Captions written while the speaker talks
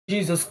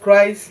Jesus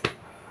Christ.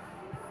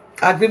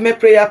 Agreement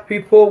prayer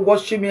people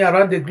watching me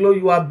around the globe,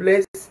 you are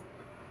blessed.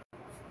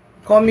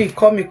 Come in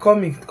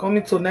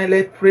tonight.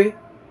 Let's pray.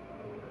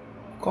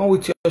 Come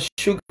with your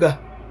sugar.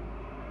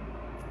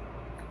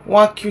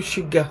 1 cube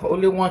sugar,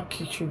 only 1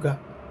 cube sugar.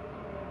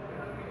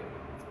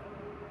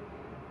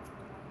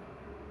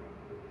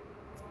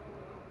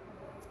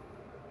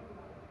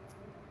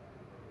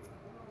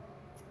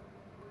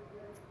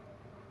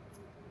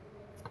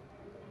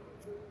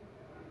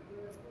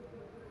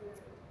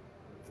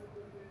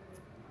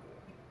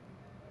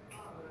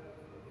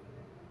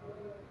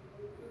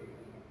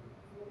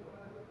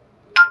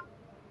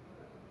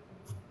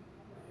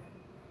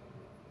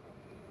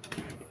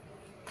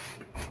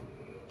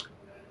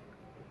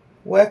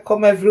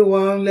 Welcome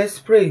everyone. Let's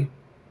pray.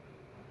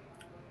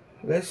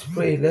 Let's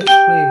pray.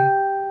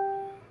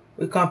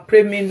 We can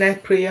pray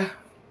midnight prayer.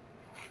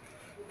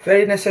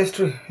 Very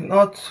necessary.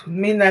 Not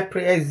midnight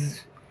prayer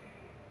is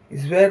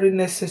very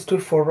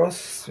necessary for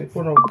us,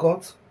 people of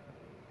God.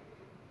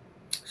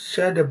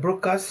 Share the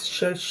broadcast.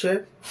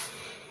 Share.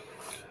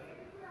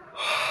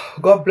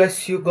 God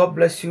bless you. God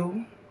bless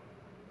you.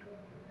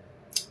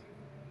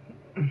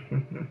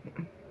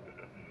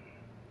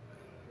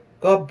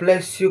 God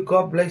bless you.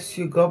 God bless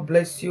you. God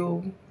bless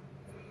you.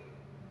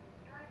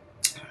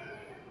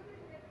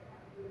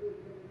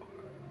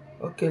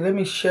 Okay, let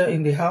me share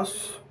in the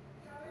house.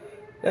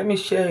 Let me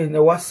share in the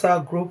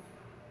WhatsApp group.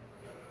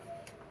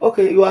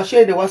 Okay, you are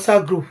sharing the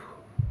WhatsApp group.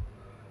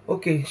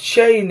 Okay,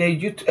 share in the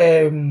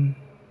YouTube,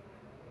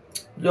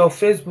 your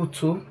Facebook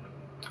too.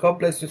 God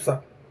bless you,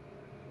 sir.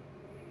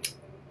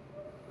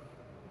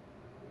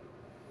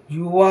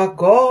 You are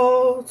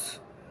God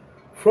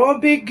from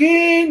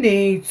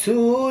beginning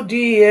to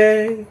the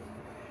end.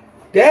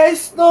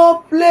 There's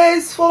no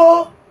place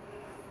for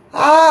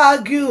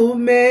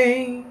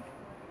argument.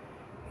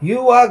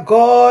 You are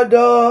God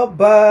all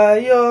by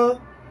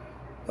yourself.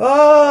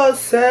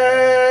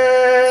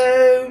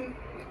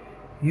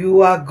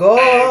 You are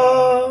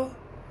God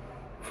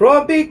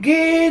from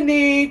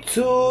beginning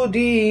to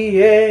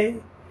the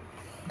end.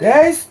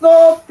 There's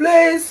no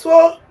place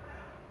for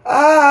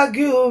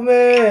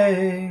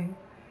argument.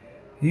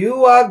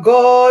 You are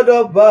God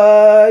all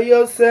by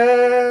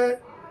yourself.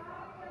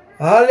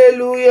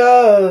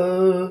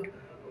 Hallelujah.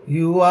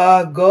 You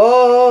are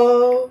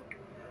God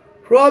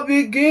from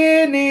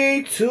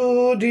beginning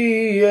to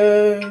the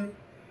end.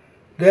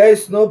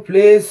 There's no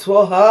place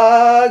for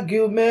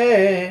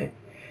argument.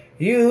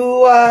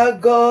 You are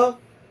God.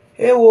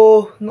 Hey,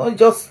 whoa, not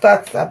just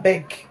start, I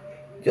beg.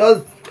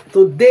 Just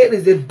today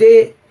is a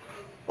day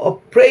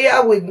of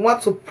prayer. We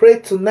want to pray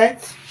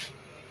tonight.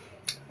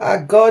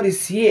 Our God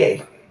is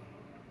here.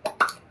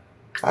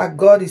 Our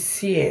God is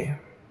here.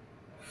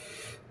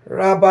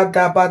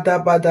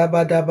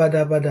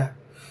 Rabadabadabadabadabada.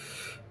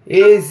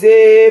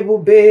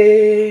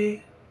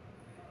 Ezebube.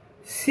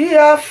 See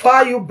how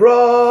far you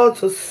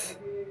brought us.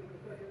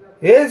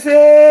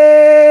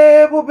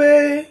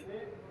 Ezebube.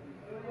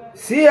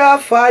 See how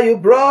far you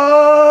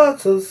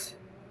brought us.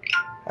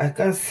 I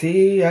can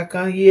see, I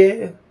can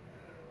hear.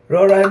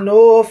 Lord, I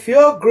know of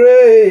your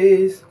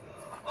grace.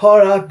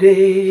 All our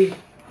day,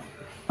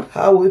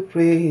 how we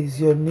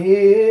praise your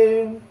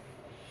name.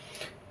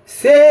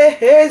 Say,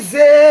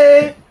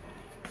 Eze,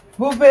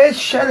 Bube,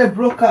 share the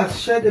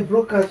broadcast,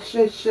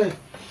 share.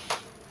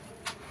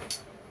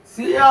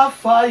 See how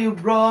far you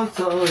brought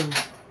us.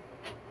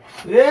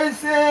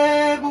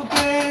 Eze,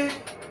 Bube,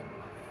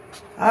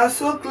 I'm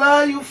so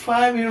glad you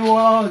find me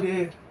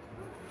rewarded.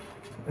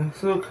 I'm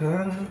so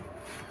glad.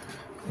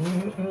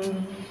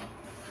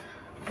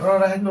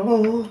 Lord, I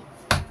know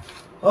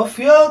of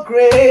your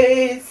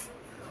grace.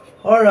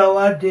 All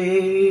our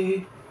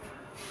day,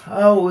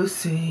 I will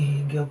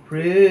sing your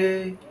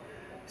praise.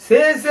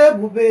 Say,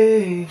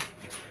 Zebube.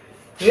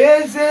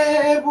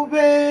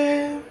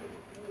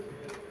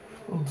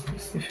 Oh,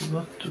 this if you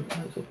not to.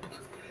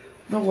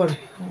 Don't worry.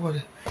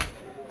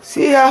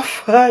 See how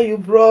far you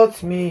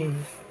brought me.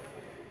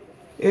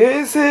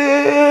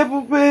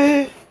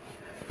 Zebube.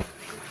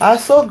 I'm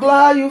so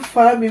glad you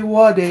find me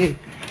worthy.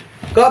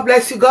 God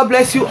bless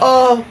you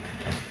all.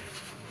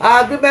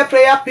 Agreement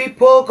prayer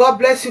people, God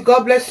bless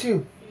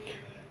you.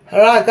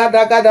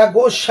 Ragada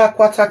go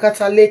shakwata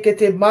kata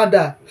lekete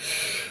mada.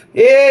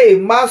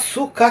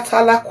 Masu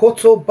kata la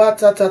koto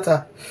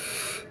batatata.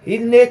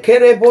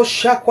 Inekerebo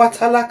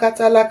shakwata la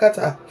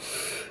kata.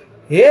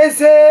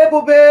 Eze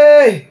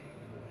bube.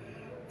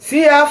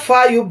 See how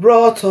far you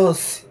brought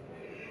us.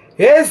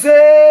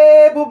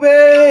 Eze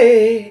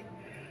bube.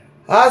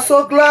 I'm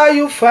so glad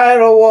you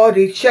find a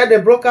word. Share the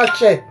broker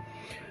share.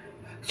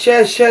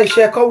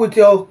 Come with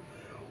your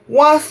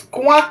one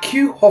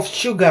cube of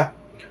sugar.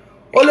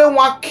 Only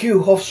 1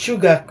 cube of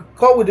sugar.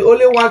 Come with the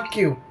only 1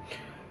 cube.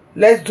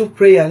 Let's do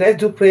prayer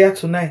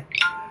tonight.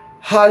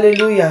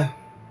 Hallelujah.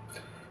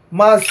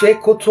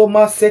 Masekoto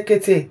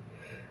masekete.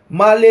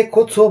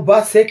 Malekoto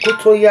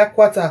basekoto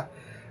yakwata.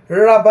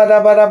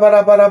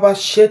 Rabadabadabadabadaba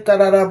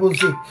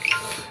shetararabuzi.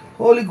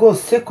 Holy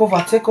Ghost, take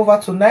over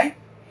tonight.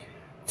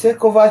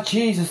 Take over,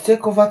 Jesus.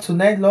 Take over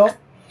tonight, Lord.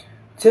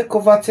 Take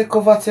over, take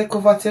over, take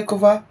over, take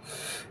over.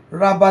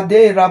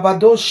 Rabade,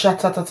 Rabado,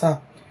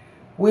 Shatatata.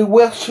 We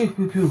worship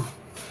you.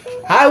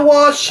 I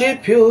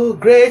worship you,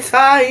 great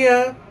I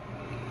am.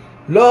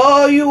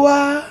 Lord, you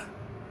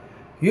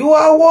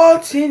are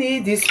walking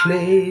in this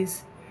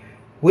place.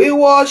 We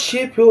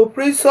worship you,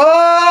 Prince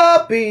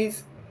of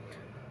Peace.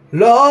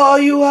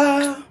 Lord, you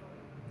are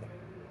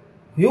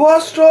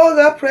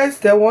stronger, press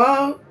the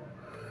one.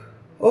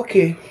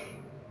 Okay.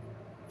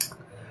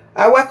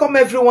 I welcome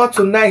everyone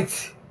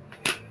tonight.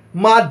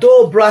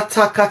 Mado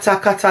brata kata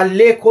kata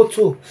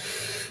lekoto.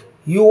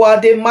 You are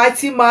the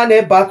mighty man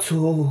in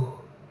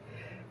battle.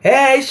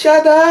 Hey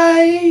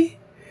Shaddai.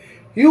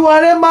 You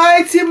are the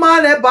mighty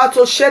man in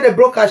battle. Share the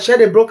brokers, share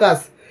the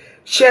brokers.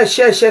 Share.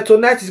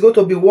 Tonight is going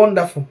to be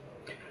wonderful.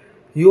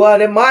 You are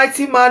the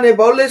mighty man in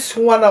battle. Let's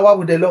 1 hour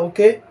with the Lord,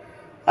 okay?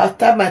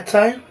 After my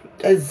time,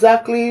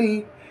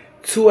 exactly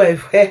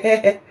 12.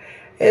 11,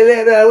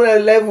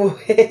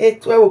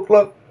 12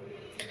 o'clock.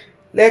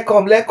 Let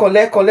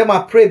me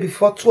pray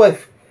before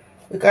 12.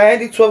 We can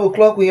end it 12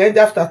 o'clock. We end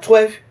after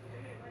 12.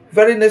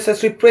 Very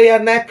necessary prayer.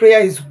 Night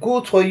prayer is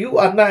good for you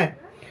at night.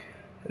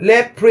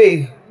 Let's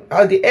pray.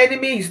 The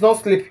enemy is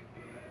not sleeping.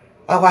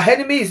 Our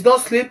enemy is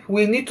not sleep.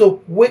 We need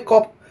to wake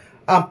up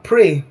and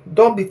pray.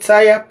 Don't be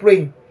tired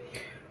praying.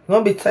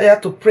 Don't be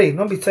tired to pray.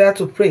 Don't be tired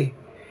to pray.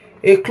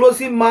 A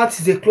closing mouth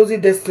is a closing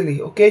destiny.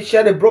 Okay,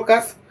 share the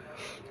brokers.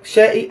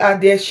 Share it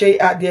out there. Share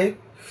it out there.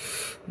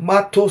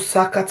 Mato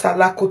sakata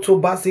lakoto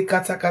basi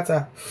kata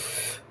kata.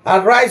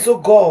 Arise, oh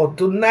God.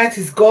 Tonight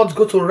is God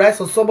go to rise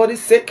for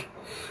somebody's sake.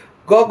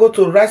 God go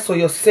to rise for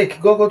your sake.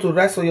 God go to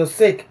rise for your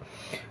sake.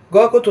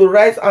 God go to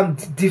rise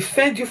and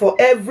defend you for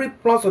every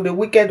plot of the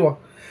wicked one.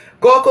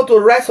 God go to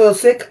rise for your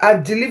sake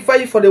and deliver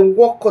you for the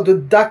work of the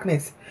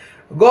darkness.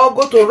 God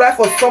go to rise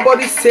for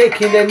somebody's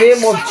sake in the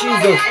name of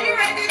Jesus.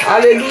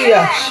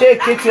 Hallelujah.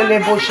 Shake it in the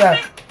bush.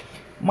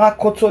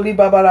 Makotoli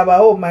babalaba.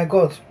 Oh my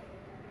God.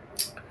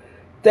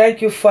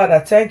 Thank you, Father.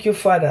 Thank you,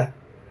 Father.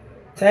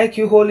 Thank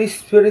you, Holy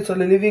Spirit of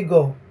the living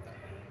God.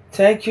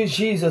 Thank you,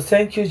 Jesus.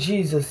 Thank you,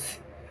 Jesus.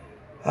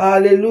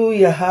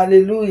 Hallelujah.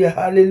 Hallelujah.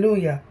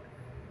 Hallelujah.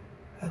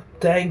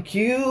 Thank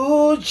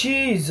you,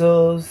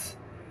 Jesus.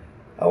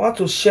 I want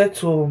to share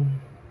to,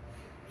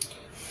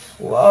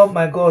 oh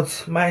my God,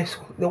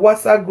 the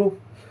WhatsApp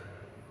group.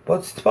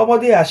 But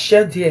somebody has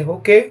shared here,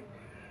 okay?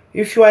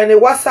 If you are in a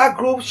WhatsApp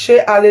group,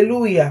 share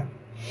hallelujah.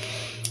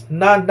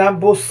 I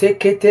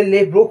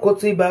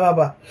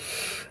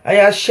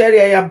am sharing,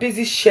 I am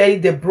busy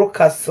sharing the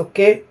broadcast,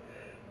 okay?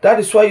 That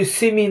is why you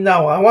see me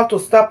now. I want to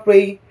start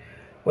praying.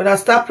 When I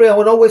start praying, I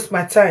will not waste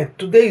my time.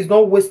 Today is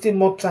not wasting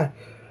more time.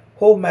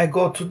 Oh my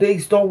God, today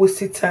is not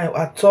wasting time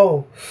at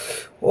all.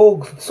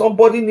 Oh,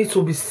 somebody needs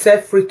to be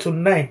set free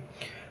tonight.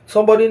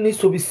 Somebody needs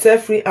to be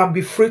set free and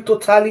be free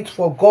totally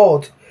for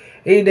God.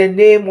 In the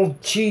name of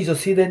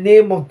Jesus. In the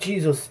name of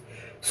Jesus.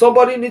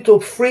 Somebody needs to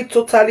free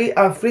totally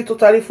and free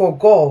totally for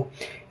God.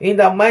 In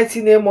the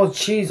mighty name of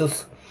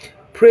Jesus.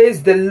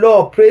 Praise the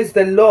Lord. Praise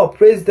the Lord.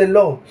 Praise the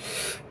Lord.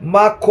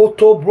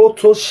 Makoto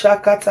broto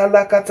shakata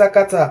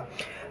lakatakata.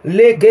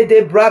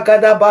 Legede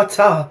bragada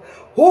bata.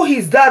 Who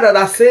is that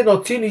has said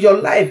nothing in your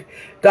life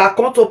that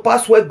come to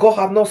pass where God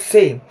have not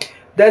said?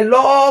 The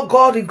Lord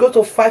God is going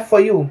to fight for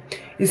you.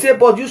 He said,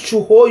 but you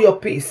should hold your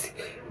peace.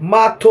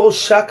 Mato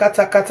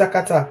shakata kata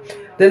kata.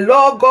 The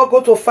Lord God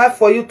go to fight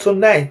for you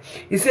tonight.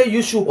 He said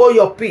you should hold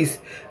your peace.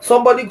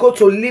 Somebody go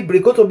to liberty,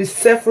 go to be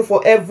set free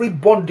for every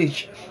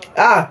bondage.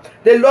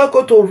 The Lord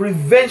go to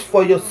revenge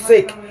for your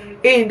sake.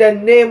 In the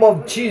name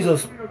of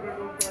Jesus.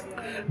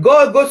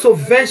 God go to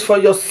venge for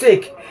your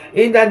sake.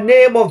 In the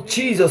name of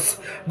Jesus.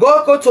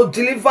 God go to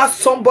deliver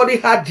somebody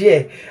hard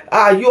here.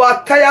 You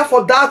are tired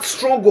for that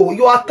struggle.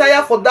 You are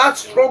tired for that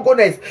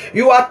struggleness.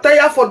 You are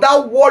tired for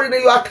that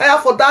worry. You are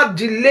tired for that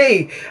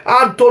delay.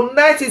 And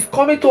tonight is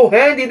coming to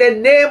end in the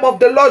name of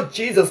the Lord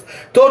Jesus.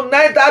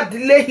 Tonight that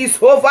delay is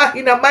over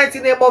in the mighty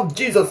name of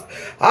Jesus.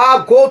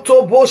 Go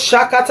to bo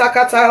shakata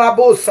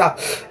katarabosa.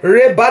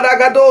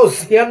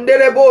 Rebadagados.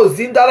 Yanderebos.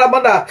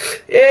 Indaramanda.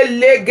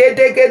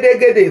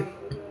 Elegedegedegede.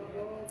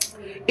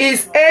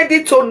 Is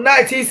ending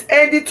tonight. Is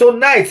ending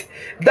tonight.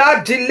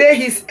 That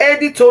delay is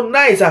ending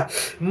tonight.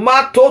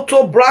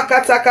 Matoto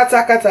brakata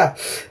kata kata.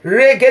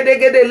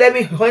 Regedegede. Let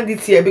me end it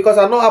here because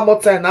I don't have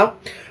more time now.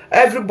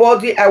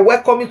 Everybody, I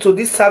welcome you to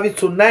this service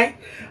tonight.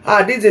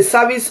 This is a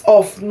service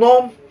of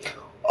no.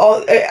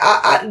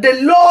 The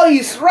Lord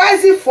is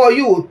rising for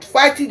you,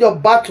 fighting your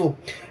battle.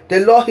 The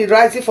Lord is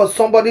rising for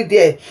somebody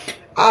there.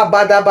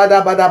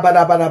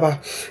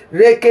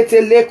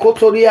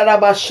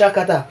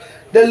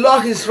 The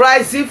Lord is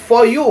rising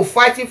for you,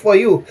 fighting for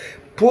you.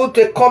 Put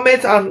a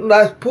comment and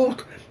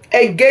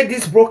engage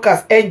this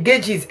broadcast.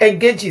 Engage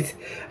it.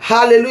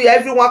 Hallelujah.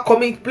 Everyone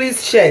coming,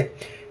 please share.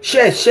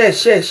 Share. So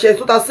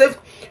that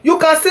you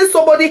can say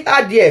somebody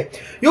hard here.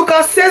 You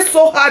can say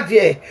so hard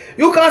here.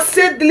 You can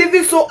say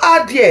living so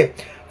hard here.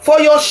 For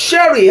your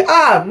sharing.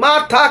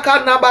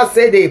 Mataka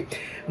Nabasede.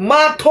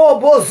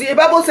 Matobozi. The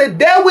Bible said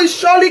they will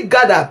surely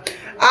gather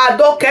I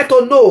don't care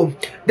to know.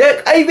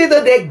 Even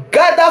though they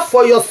gather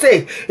for your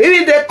sake,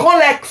 even they come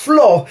like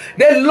floor,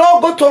 the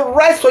Lord go to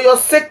rise for your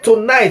sake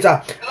tonight.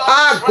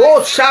 Go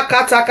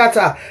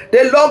shakatakata.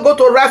 The Lord go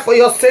to rise for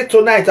your sake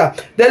tonight.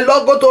 The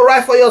Lord go to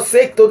rise for your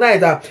sake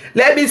tonight.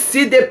 Let me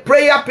see the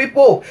prayer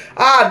people.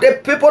 The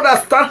people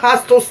that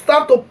has to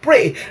stand to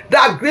pray.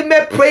 The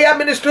agreement prayer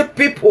ministry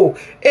people.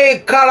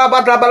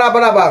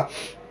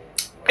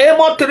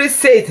 Amos 3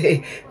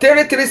 says,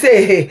 33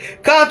 say,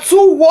 can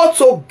two work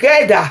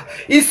together?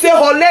 He said,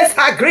 oh, let's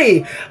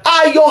agree.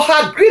 Your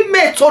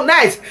agreement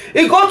tonight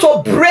is going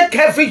to break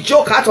every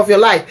joke out of your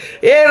life.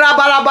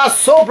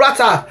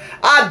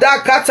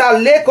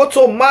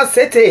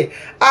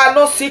 I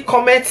don't see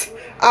comment.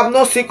 I'm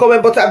not seeing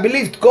comment, but I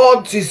believe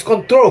God is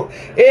control.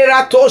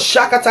 Erato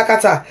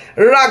shakatakata,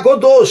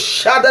 ragodo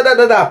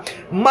shadadada,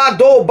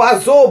 mado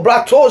bazo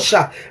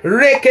bratosha,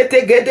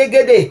 rekete gede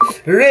gede,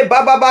 re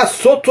bababa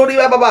sotori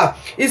bababa.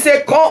 He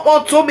said, come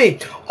unto me,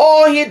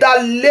 all he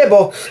that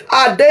labor,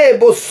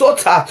 adebo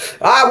sota,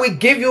 I will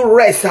give you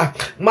rest.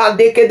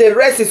 Madeke, the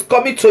rest is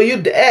coming to you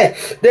there.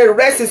 The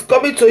rest is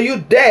coming to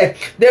you there.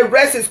 The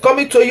rest is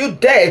coming to you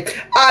there.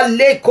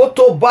 Ale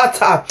koto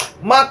bata,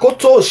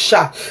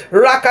 makotosha,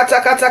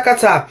 rakataka.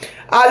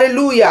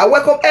 Hallelujah. I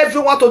welcome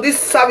everyone to this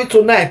service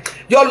tonight.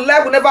 Your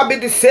life will never be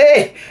the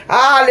same.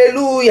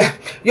 Hallelujah.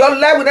 Your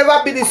life will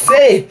never be the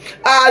same.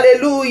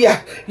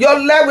 Hallelujah. Your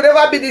life will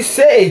never be the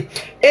same.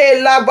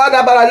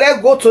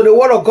 Let's go to the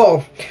word of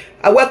God.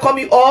 I welcome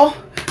you all.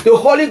 The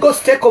Holy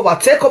Ghost take over.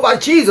 Take over,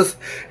 Jesus.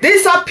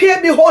 Disappear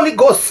me, Holy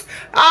Ghost.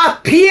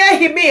 Appear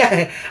in me.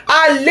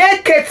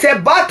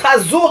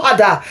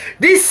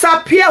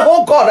 Disappear,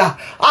 oh God.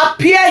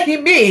 Appear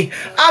in me.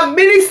 And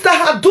minister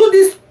and do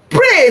this.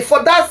 Pray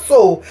for that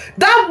soul,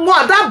 that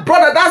one, that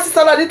brother, that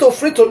sister that need to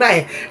free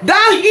tonight,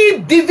 that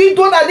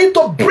individual that need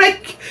to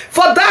break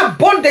for that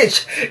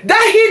bondage,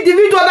 that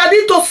individual that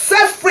need to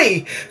set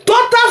free,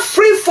 total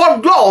free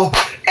from law.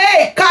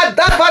 Hey,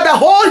 Kadaba, the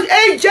whole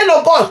angel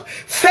of God,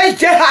 fetch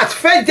their heart,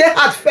 fetch their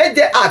heart, fetch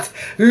their heart.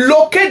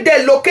 Locate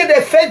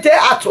them, fetch their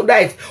heart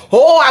tonight.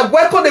 Oh, I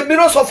welcome the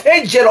mirrors of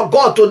angel of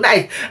God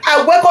tonight.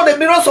 I welcome the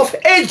mirrors of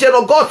angel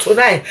of God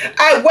tonight.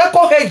 I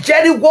welcome her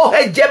Jenny War,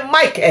 her Jen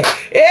Michael.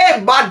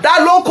 Hey,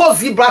 Badaloko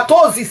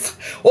Zibratosis.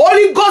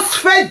 Holy Ghost,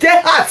 fetch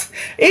their hearts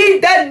in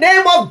the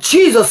name of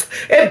Jesus.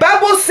 A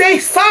Bible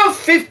says, Psalm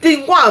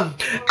 51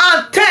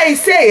 and 10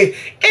 say,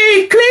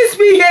 increase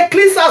me,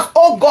 increase us,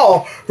 oh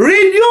God.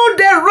 Renew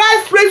the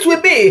right spirit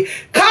with me.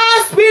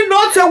 Cast me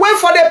not away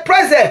from the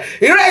present.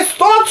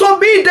 Restore to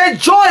me the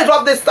joy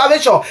of the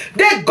salvation.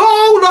 The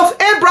God of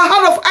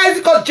Abraham, of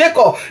Isaac, of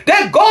Jacob.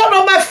 The God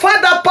of my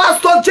father,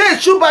 Pastor J.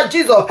 Shuba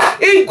Jesus.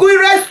 He will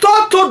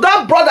restore to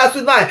that brother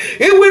tonight.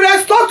 He will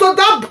restore to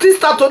that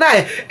sister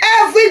tonight.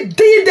 Every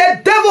deed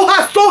the devil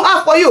has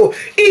stolen for you,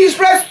 he is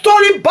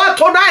restoring back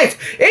tonight.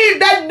 In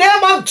the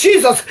name of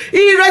Jesus, he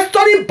is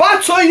restoring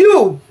back to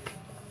you.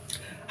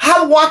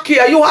 Have one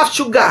here. You have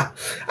sugar.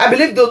 I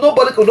believe that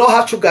nobody could not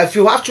have sugar. If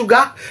you have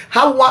sugar,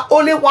 have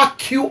only 1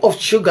 cube of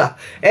sugar.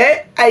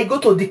 I go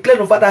to declare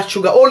over that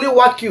sugar. Only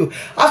 1 cube.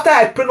 After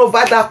I pray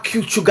over that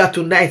cube sugar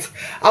tonight,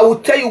 I will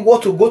tell you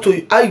what to go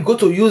to, how you go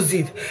to use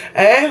it.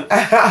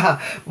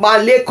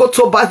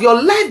 But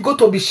your life go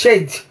to be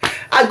changed.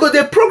 I go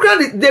the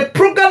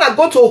program I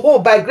go to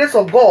hold by grace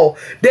of God.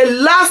 The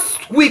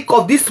last week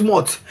of this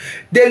month,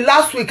 the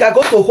last week I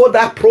go to hold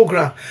that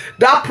program.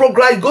 That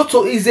program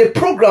is a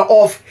program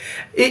of.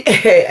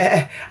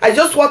 I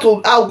just want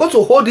to. I'll go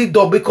to hold it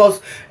though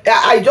because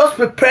I just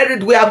prepared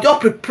it. We are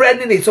just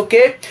preparing it.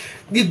 Okay,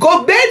 you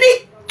got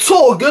many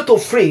souls go to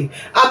free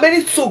and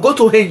many souls go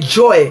to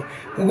enjoy.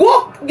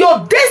 Walk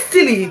your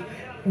destiny.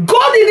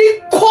 God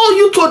didn't call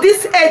you to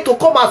this earth to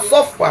come and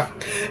suffer.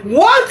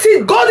 One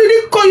thing, God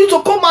didn't call you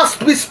to come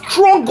and be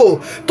struggle,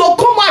 to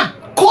come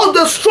and cause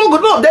the struggle.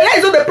 No, that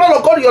is not the plan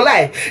of God in your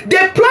life.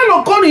 The plan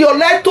of God in your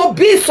life to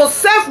be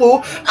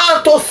successful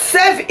and to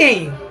serve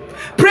Him.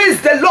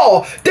 Praise the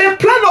Lord. The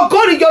plan of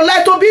God in your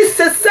life to be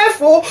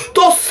successful,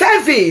 to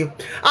serve Him,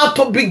 and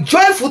to be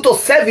joyful to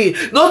serve Him.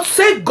 Not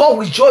say God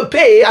with joy,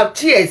 pain, and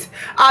tears.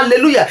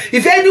 Hallelujah.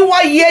 If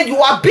anyone here you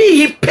are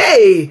being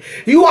paid,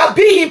 you are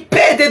being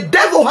paid. The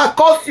devil has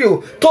caused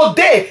you.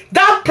 Today,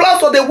 that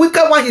plan of the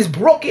wicked one is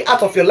broken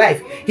out of your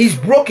life. He's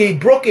broken. In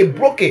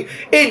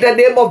the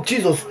name of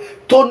Jesus.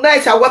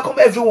 Tonight, I welcome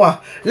everyone.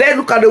 Let's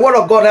look at the word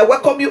of God. I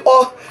welcome you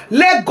all.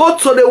 Let's go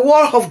to the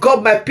word of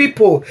God, my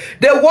people.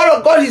 The word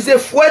of God is a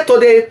fuel to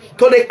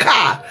the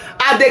car.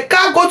 And the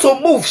car go to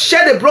move.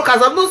 Share the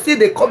brokers. I'm not seeing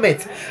the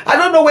comment. I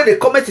don't know where the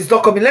comment is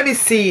not coming. Let me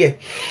see here.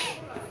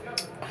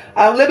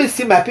 Let me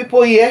see my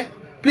people here.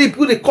 Please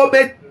put the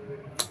comment.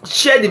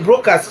 Share the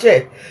brokers.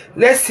 Share.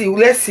 Let's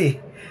see.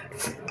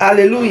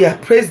 Hallelujah.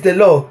 Praise the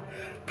Lord.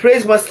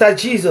 Praise Master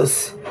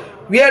Jesus.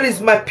 Where is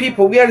my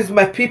people? Where is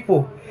my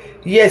people?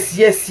 Yes.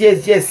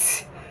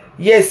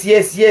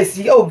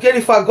 Oh,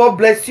 Jennifer, God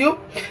bless you.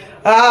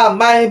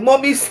 My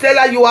mommy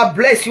Stella, you are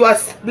blessed. You are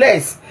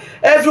blessed.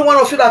 Every one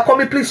of you that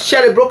coming, please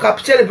share the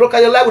broadcast. Share the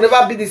broadcast. Your life will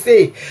never be the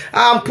same.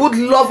 Put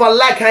love and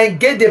like and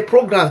engage the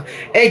program.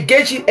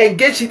 Engage it,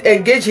 engage it,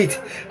 engage it.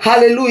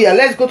 Hallelujah.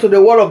 Let's go to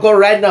the word of God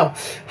right now.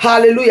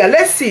 Hallelujah.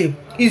 Let's see.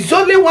 It's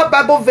only one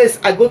Bible verse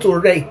I go to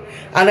read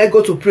and I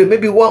go to pray.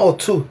 Maybe one or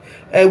two.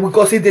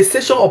 Because it's the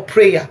session of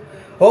prayer.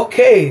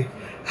 Okay.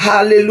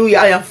 Hallelujah.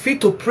 I am fit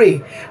to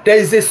pray. There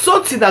is a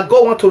something that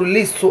God wants to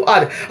release to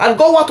add, and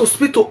God wants to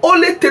speak to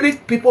only 3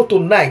 people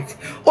tonight.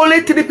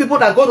 Only 3 people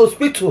that God will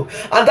speak to,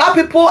 and that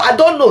people, I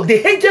don't know,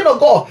 the angel of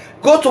God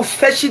go to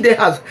fetch their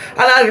hearts, and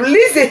I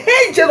release the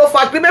angel of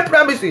agreement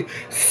promises.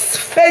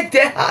 Fetch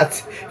their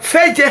hearts,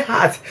 fetch their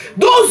hearts.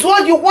 Those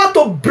ones you want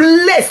to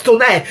bless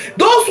tonight,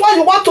 those ones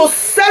you want to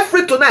set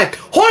free tonight,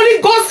 Holy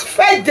Ghost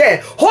fetch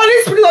them.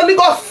 Holy Spirit, Holy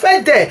Ghost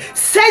fetch them.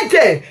 Set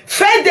them,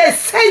 fetch them,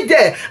 set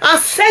them,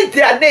 and set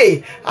their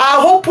name.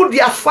 I open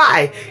their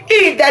fire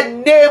in the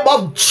name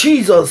of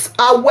Jesus.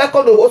 I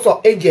welcome the host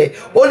of angels.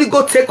 Holy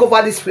Ghost, take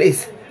over this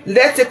place.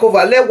 Let's take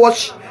over. Let's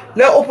watch.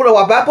 Let's open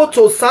our Bible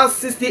to Psalm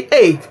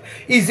 68.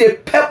 It's a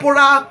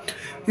popular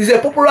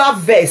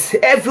verse.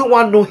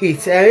 Everyone know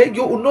it.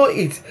 You know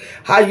it.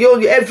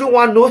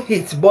 Everyone know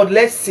it. But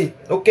let's see.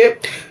 Okay.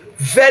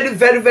 Very,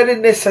 very, very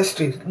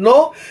necessary.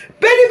 No,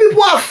 many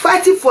people are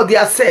fighting for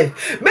their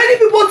self. Many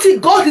people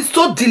think God is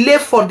so delayed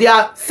for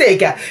their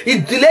sake.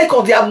 It's delayed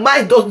on their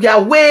mind, on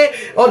their way,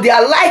 on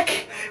their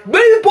like.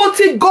 Many people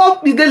think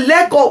God is the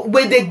leg of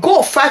when they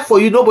go fight for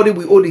you, nobody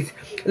will own it.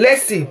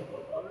 Let's see.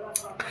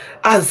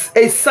 As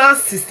a Psalm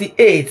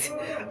 68,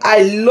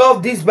 I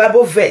love this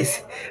Bible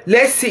verse.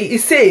 Let's see.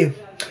 It says,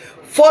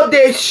 for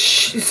they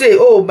say,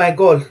 oh my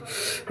God,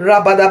 I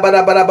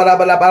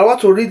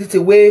want to read it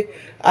away.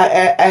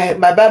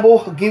 My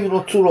Bible giving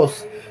it to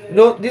us. You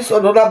know, this is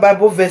another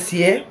Bible verse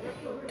here.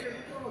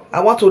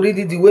 I want to read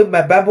it the way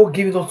my Bible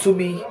giving it to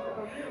me.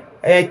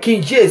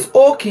 King James,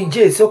 King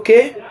James,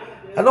 okay.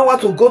 I don't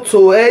want to go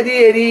to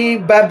any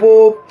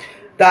Bible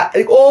that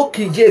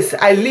King James.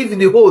 I live in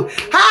the hole.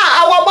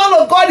 Our man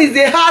of God is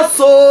a house,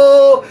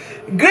 so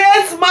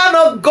great man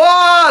of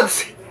God.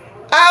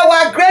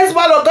 Our great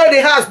man of God in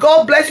the house.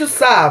 God bless you,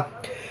 sir.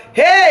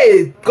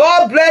 Hey,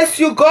 God bless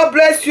you. God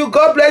bless you.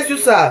 God bless you,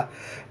 sir.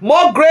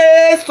 More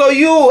grace to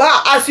you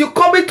as you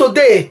come in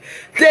today.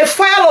 The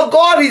fire of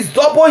God is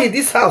double in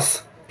this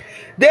house.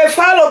 The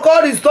fire of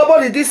God is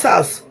double in this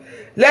house.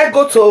 Let's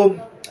go to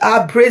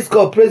praise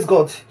God. Praise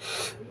God.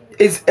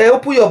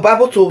 Open your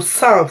Bible to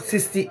Psalm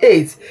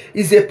 68.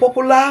 It's a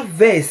popular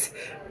verse.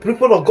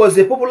 People of God, is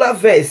a popular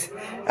verse.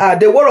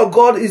 The word of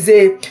God is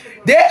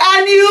they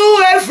are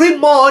new every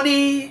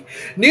morning.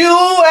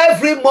 New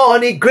every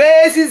morning.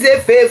 Grace is a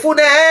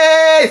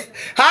faithfulness.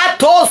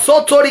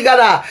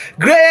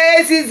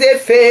 Grace is a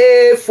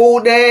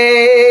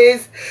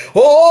faithfulness.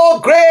 Oh,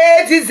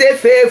 great is a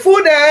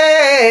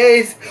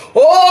faithfulness.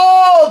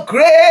 Oh,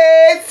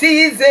 great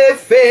is a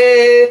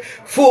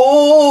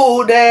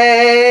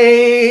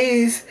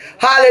faithfulness.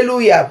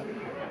 Hallelujah.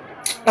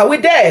 Are we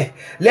there?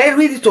 Let's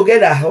read it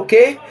together,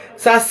 okay?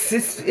 Psalm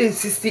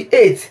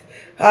 68.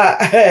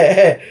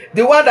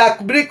 The one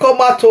that bring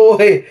come out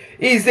to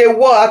is a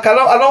war. I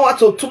don't want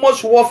to too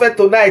much warfare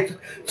tonight.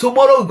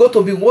 Tomorrow we go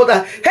to be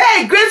water.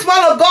 Hey, grace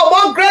man of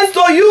God, more grace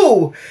to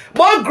you.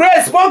 More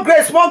grace, more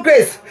grace, more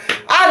grace.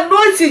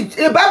 Anointing,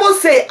 the Bible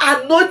says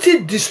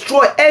anointing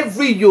destroy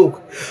every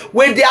yoke.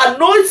 When the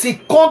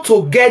anointing come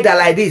together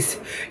like this,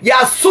 there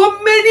are so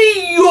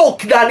many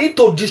yoke that need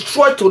to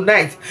destroy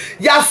tonight.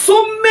 There are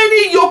so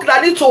many yoke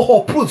that need to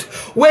uproot.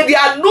 When the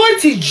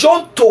anointing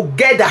join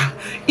together,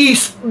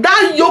 is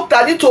that yoke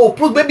that need to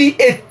uproot maybe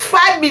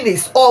 5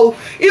 minutes, or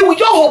it will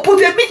just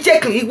uproot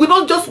immediately. It will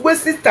not just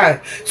waste this time.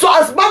 So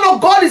as man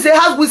of God is a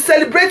house, we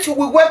celebrate you,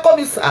 we welcome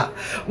you, sir.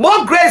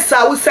 More grace,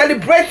 sir. We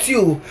celebrate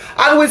you,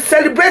 and we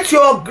celebrate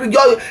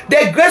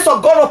the grace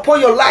of God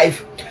upon your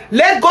life.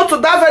 Let's go to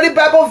that very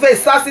Bible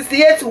verse, Psalm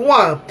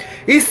 68:1.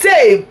 He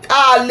says,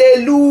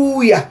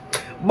 hallelujah.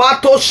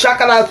 Mato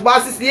Shakara, Psalm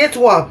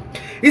 68:1.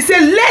 He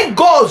said, let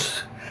God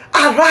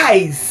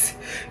arise.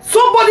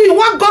 Somebody, you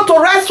want God to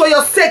rise for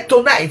your sake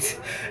tonight.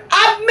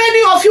 How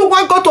many of you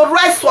want God to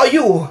rise for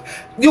you?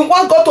 You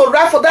want God to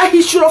rise for that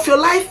issue of your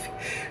life?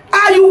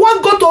 You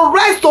want God to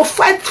rise to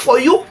fight for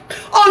you?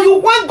 Or you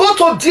want God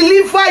to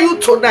deliver you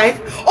tonight?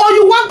 Or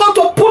you want God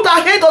to put a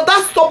hand on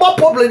that stubborn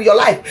problem in your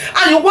life?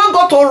 And you want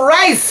God to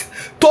rise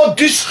to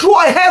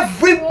destroy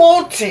every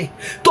mountain,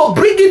 to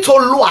bring it to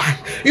lower.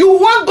 You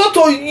want God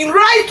to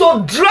rise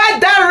to dry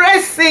that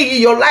Red Sea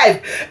in your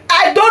life.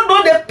 I don't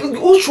know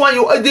which one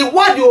the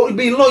one you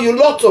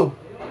belong to.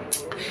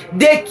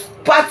 The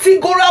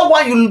particular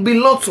one you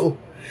belong to.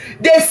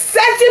 The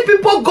certain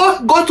people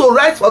go to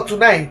rise for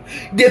tonight.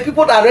 The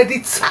people that are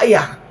already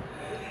tired.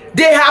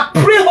 They have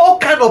prayed all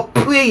kind of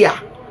prayer.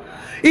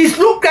 It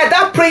looks like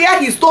that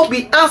prayer is not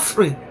be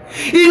answering.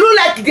 It looks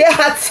like they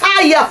are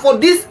tired for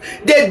this.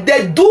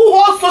 They do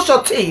all such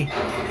a thing.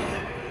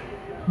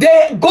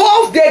 They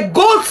go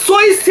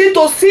sowing seed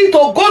to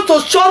go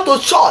to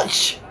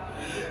church.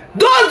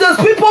 Those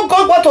people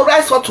God want to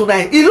rise for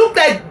tonight. It look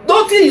like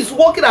nothing is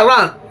walking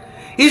around.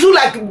 It look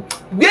like,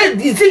 where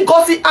is it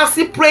God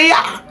answer prayer?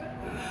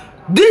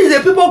 These are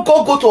the people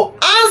God go to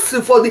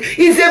answer for. Let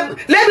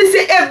me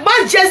say, a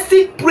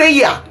majestic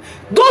prayer.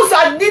 Those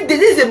are needed.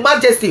 This is a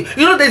majesty.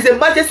 You know, there's a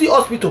majesty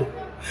hospital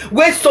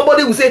where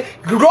somebody will say,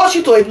 rush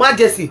you to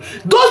emergency.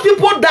 Those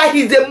people that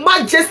is a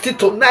majesty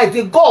tonight,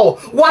 the God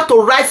want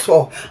to rise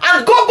for.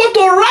 And God want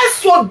to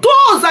rise for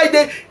those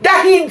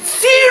that He's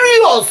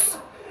serious.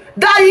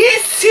 That He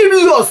is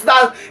serious.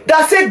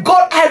 That say,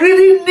 God, I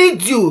really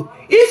need you.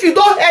 If you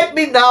don't help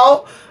me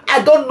now,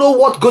 I don't know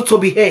what going to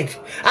be heard.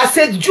 I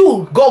said,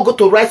 God go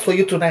to rise for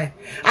you tonight.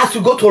 As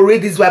you go to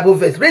read this Bible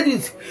verse, read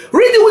it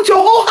with your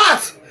whole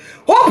heart.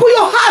 Open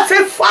your heart,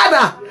 say,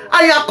 Father,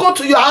 I have come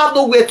to you. I have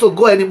nowhere to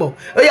go anymore.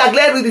 Oh yeah,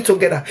 let's read it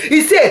together.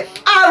 He said,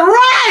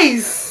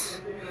 arise,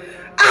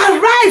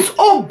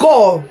 oh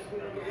God,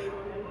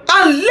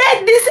 and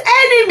let this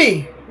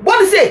enemy. What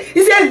did he say?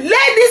 He said,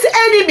 let this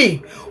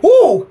enemy,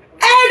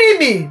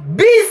 enemy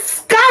be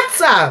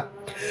scattered.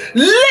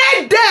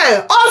 Let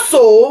them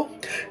also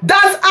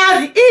that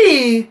are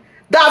in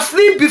that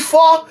flee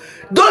before,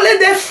 don't let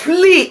them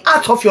flee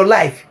out of your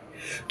life.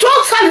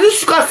 Just as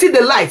you can see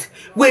the light.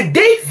 Where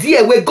they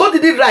there, where God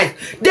did it right,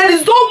 there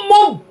is no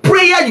more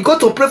prayer you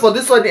got to pray for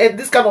this one,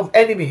 this kind of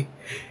enemy.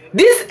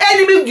 This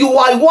enemy you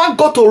want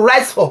God to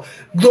rise for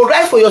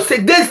your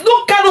sake. There's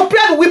no kind of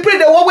prayer we pray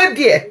the one way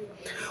there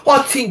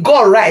until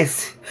God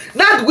rise.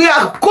 Now we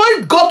are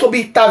calling God to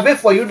be intervened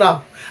for you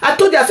now. I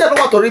told you I said I don't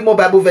want to read more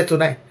Bible verse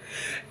tonight.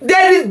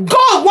 There is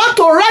God want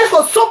to rise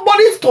for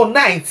somebody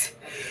tonight.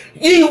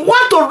 He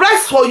want to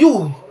rise for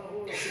you.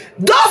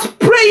 Those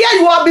prayer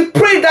you will be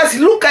praying, that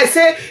look, I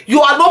say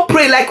you are not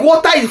praying like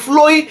water is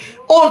flowing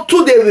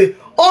onto the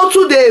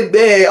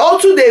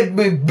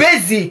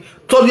basin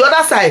to the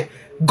other side.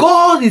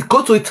 God is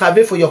going to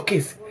intervene for your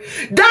case.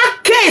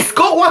 That case,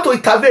 God want to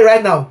intervene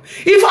right now.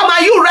 If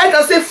I'm you right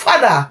now, say,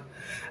 Father,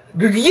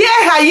 here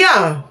I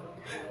am.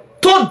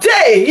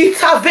 Today,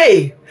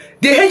 intervene.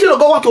 The angel of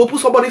God want to open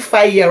somebody's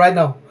fire here right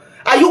now.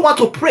 And you want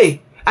to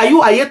pray. Are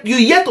you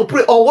yet to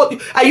pray, or what?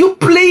 Are you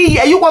playing?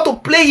 Are you want to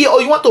play here,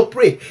 or you want to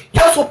pray?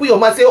 Just open your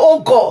mouth. Say, oh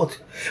God,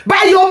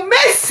 by your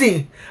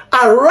mercy,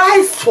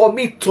 arise for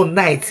me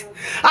tonight.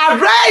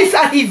 Arise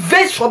and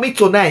invest for me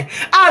tonight.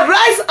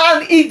 Arise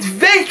and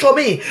invest for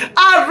me.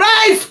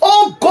 Arise,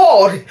 oh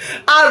God.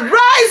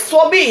 Arise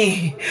for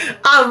me.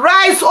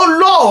 Arise, oh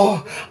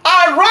Lord.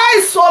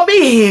 Arise for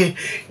me.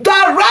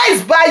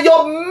 Arise by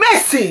your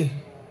mercy.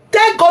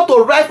 Thank God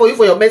to rise for you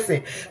for your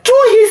mercy.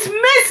 Through His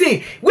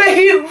mercy, when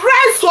He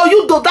rise for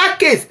you to that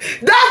case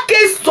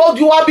so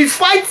you will be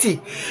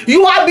fighting.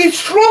 You will be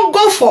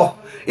stronger for.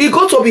 It's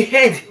going to be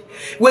heard.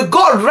 When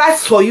God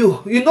rise for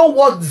you, you know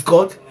what is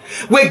God?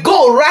 When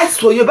God rise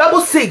for you, the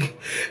Bible says,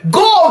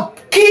 God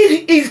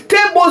killed His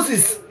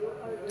Moses.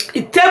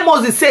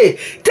 Moses say,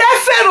 tell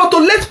Pharaoh to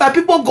let my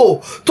people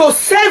go to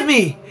serve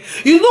me.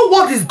 You know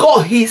what is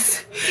God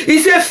is? He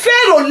said,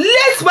 Pharaoh,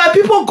 let my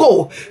people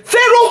go.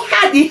 Pharaoh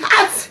had the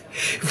heart.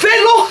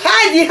 Pharaoh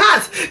hide the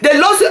heart. The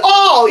Lord said,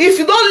 oh, if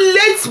you don't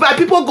let my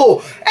people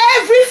go,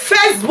 every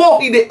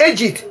firstborn in the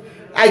Egypt,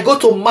 I go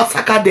to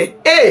massacre them.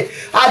 Hey,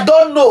 I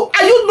don't know.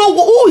 And you know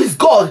who is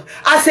God?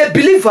 As a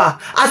believer,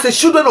 as a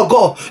children of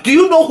God, do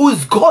you know who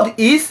is God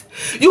is?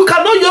 You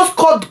cannot just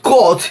call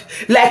God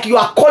like you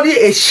are calling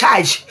a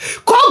child.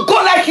 Call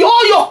God like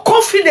all your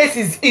confidence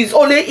is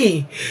only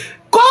in.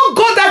 Call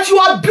God that you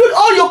have built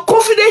all your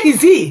confidence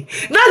is in.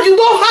 Now you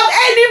don't have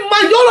any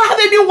man, you don't have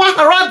anyone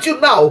around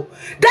you now.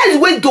 That is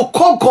when to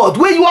call God.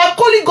 When you are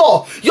calling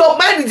God, your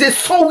mind is a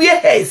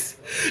somewhere else.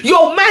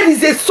 Your mind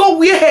is a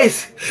somewhere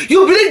else.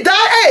 You believe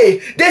that, hey,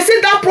 they say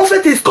that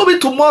prophet is coming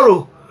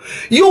tomorrow.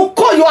 You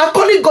are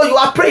calling God, you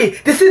are praying.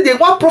 They say the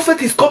one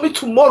prophet is coming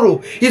tomorrow.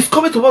 He's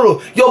coming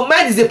tomorrow. Your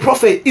mind is a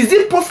prophet. Is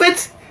it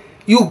prophet?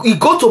 You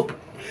go to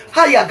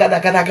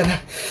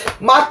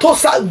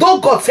Matosa,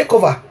 don't God take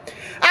over.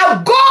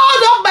 And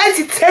God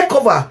Almighty take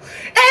over.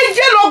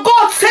 Angel of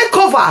God take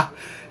over.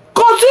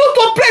 Continue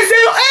to pray.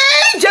 Say,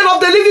 angel of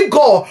the living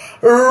God,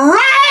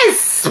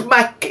 rise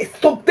my case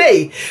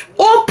today.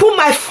 Open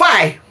my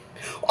fire.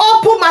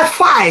 Open my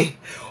fire.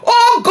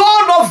 Oh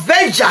God of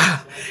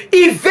vengeance,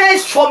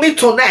 invest for me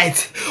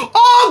tonight.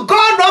 Oh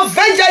God of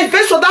vengeance,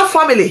 invest for that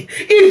family.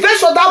 Invest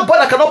for that boy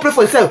that cannot pray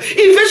for himself.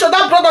 Invest for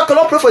that brother that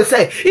cannot pray for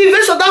himself.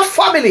 Invest for that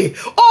family.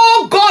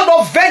 Oh God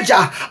of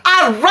vengeance,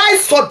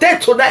 arise for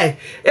them tonight.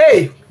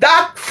 Hey,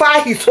 that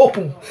fire is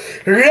open.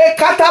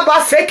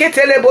 Rekataba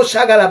sekete lebo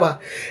shagalaba.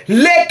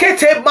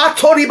 Lekete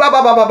matori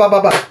baba baba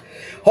baba.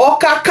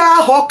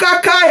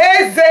 Hokaka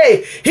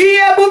heze.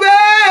 Hiebube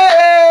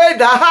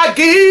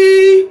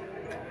dahagi.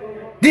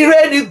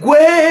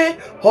 Direnigwe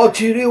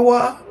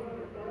hotiriwa.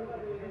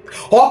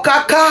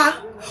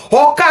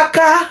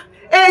 Hokaka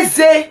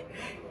eze.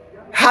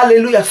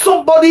 Hallelujah.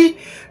 Somebody,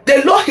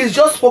 the Lord is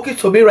just speaking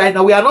to me right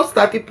now. We are not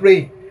starting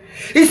praying.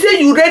 He said,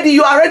 you ready?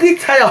 You are already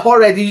tired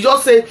already. You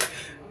just say,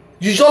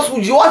 you just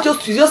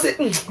say,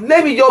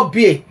 let me just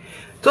be.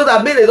 So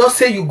that may they don't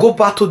say you go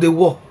back to the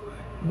war.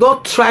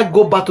 Don't try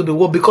go back to the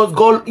world, because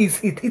God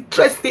is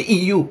interested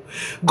in you.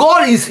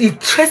 God is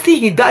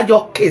interested in that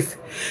your case.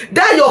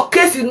 That your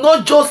case is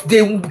not just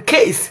the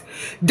case.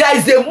 There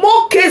is a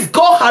more case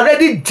God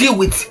already deal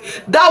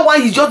with. That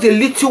one is just a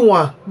little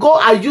one.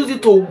 God has used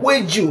it to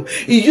wage you.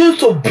 He used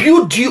to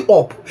build you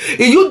up.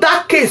 He used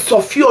that case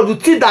of you to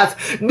think that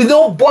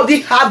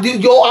nobody have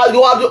you are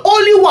the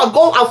only one.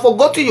 God has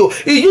forgotten you.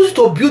 He used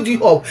to build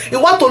you up. He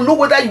want to know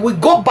whether you will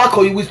go back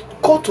or you will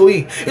go to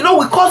him. You know,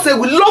 we can't say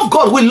we love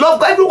God. We love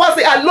God. Everyone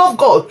say I love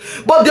God.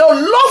 But the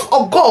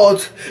love of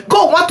God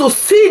want to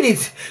see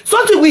it.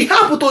 Something we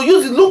happen to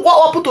use it. Look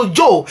what happened to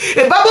Job.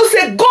 The Bible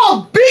said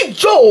God beat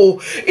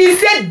Job. He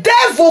said,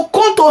 devil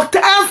come to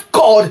ask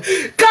God,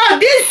 can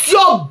this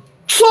your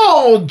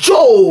son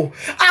Job,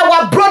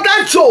 our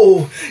brother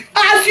Job,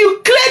 as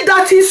you claim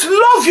that he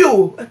love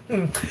you,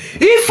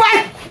 if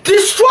I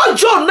destroy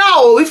Job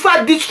now, if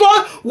I destroy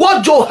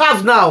what Job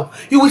have now,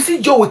 you will see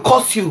Job will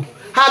curse you.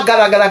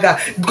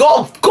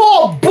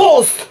 God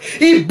boast.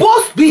 He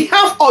boasts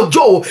behalf of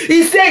Job.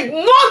 He said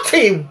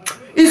nothing.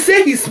 He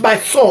said he's my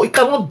son. He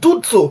cannot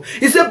do so.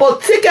 He said,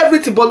 but take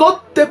everything, but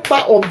not temper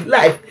of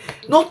life.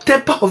 Not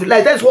temper of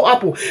life. That's what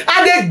happened.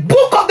 And the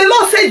book of the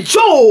Lord said,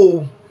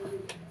 Job,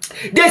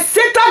 the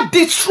Satan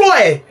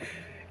destroy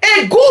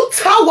a good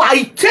tower.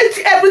 He takes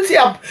everything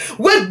up.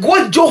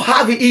 When Job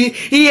have it,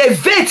 he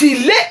evades, he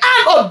lay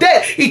hand on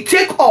there, he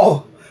take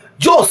all.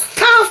 Job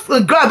stand for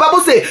the ground.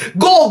 Bible say,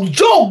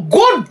 Job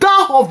go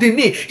down of the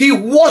knee. He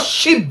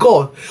worship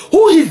God.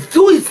 Who is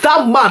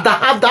that man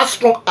that have that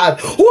strong heart?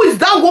 Who is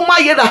that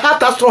woman here that have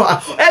that strong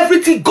heart?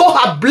 Everything God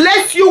has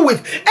blessed you with.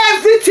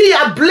 Everything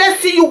has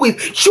blessed you with.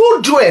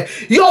 Children,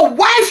 your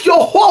wife,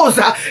 your house,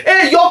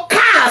 your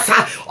cars,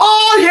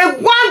 all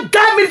in one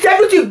diamond,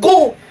 everything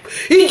go.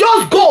 He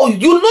just go.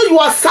 You know you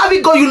are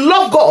serving God. You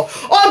love God.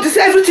 All this,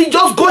 everything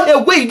just go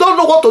away. You don't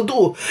know what to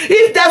do.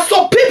 If there's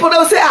some people that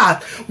will say,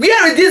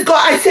 where is this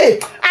God? I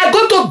say, I'm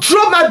going to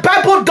drop my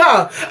Bible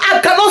down. I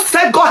cannot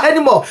serve God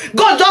anymore.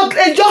 God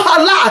just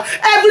allow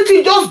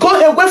everything just go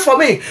away from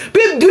me.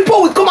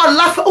 People will come and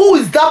laugh. Who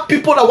is that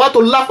people that want to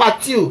laugh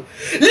at you?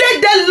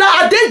 Let them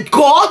laugh. Are they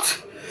God?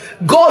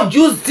 God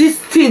used this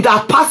thing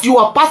that you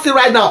are passing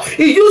right now.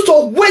 He used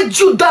to weight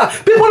you down.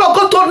 People are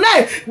going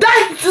tonight.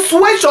 That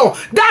situation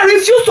that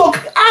refuse to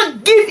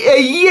give a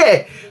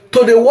year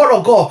to the word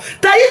of God.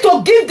 That you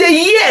to give the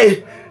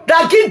year.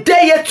 That give the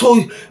year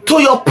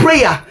to your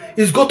prayer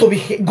is going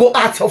to go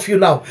out of you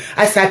now.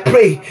 As I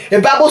pray, the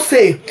Bible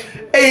say,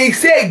 he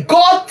say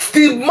God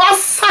still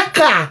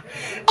massacre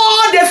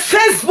all the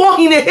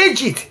firstborn in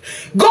Egypt.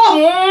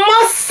 God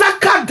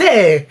massacre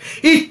there.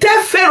 He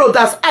tell Pharaoh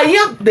that I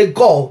am the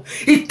God.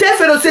 He tell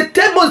Pharaoh, say,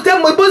 tell Moses,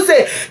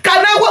 say,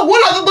 can I,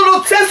 what am I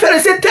going to tell Pharaoh?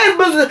 Say, tell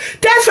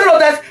Pharaoh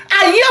that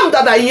I am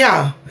that I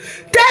am.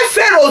 Tell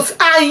Pharaohs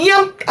I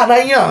am and I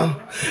am.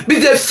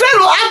 Because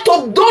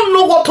Pharaoh don't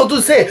know what to do.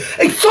 Say,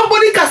 if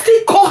somebody can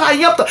still call I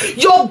am,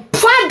 your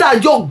Father,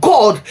 your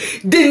God,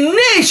 the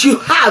names you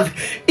have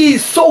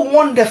is so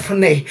wonderful.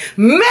 Many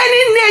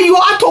names you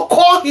have to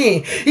call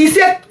him. He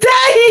said,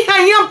 tell him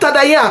I am that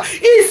I am.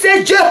 He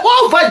said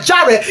Jehovah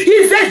Jireh.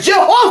 He said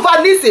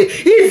Jehovah Nissi.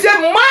 He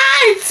said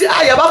mighty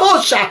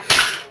Ayababosha.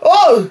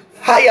 Oh,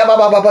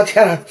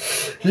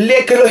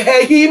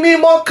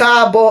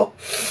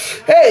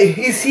 hey,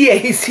 he's here,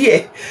 he's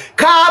here.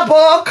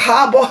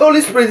 Cabo,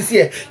 Holy Spirit is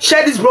here.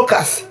 Share these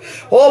broadcasts.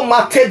 Oh,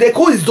 Mate,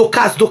 who is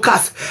Dokas?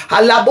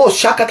 Alabo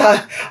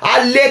Shakata,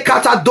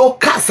 Alekata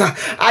Dokasa,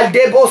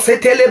 Adebo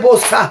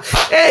Setelebosa.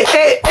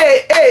 Hey.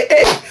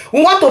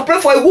 We want to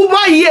pray for a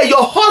woman here,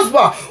 your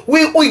husband.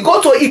 We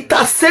go to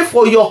intercede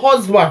for your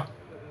husband.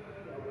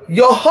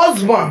 Your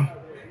husband,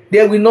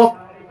 they will not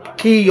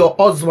kill your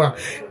husband.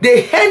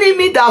 The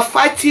enemy that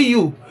fighting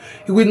you,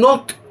 he will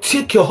not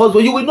take your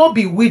husband. You will not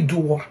be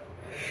widower.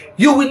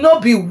 You will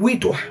not be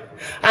widower.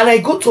 And I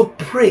go to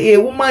pray,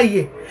 a woman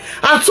here.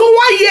 And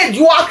someone here,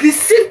 you are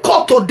received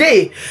call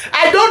today.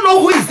 I don't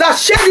know who is that.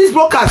 Share this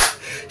broadcast.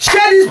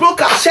 Share this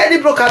broadcast. Share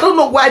this broadcast. I don't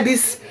know why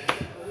this.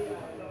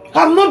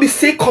 I'm not be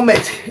say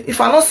comment. If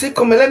I not say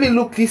comment, let me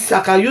look this.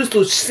 I can use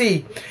to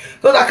see,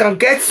 so that I can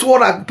get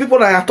what people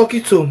that I am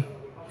talking to.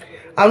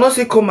 I'm not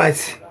say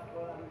comment.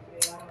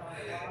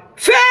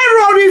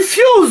 Pharaoh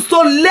refused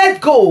to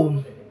let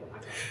go.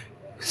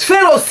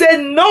 Pharaoh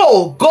said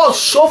no. God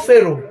show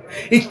Pharaoh.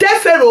 He tell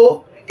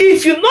Pharaoh,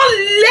 if you not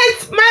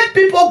let my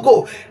people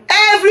go,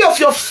 every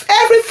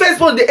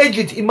firstborn in the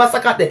Egypt, he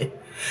massacred them.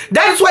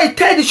 That's why he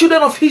tell the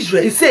children of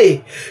Israel, he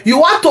say,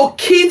 you have to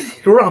kill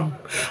ram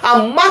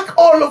and mark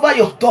all over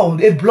your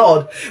tongue a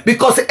blood,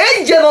 because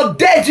angel not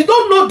dead. You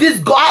don't know this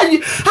God.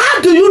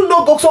 How do you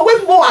know God? So when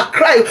people are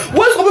crying,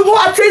 when some people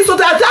are saying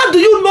something, how do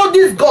you know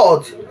this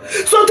God?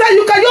 Sometimes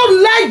you can just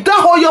lie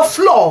down on your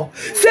floor.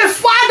 Say,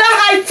 Father,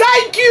 I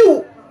thank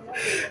you.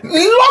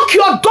 Lock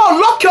your door,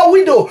 lock your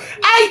window.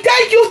 I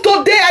thank you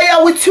today. I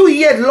am with you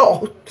here,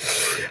 Lord.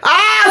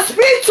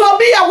 Speak to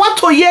me. I want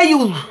to hear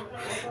you.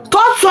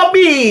 Talk to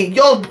me.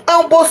 Your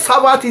humble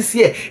servant is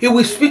here. He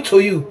will speak to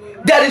you.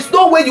 There is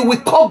no way you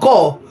will call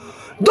God.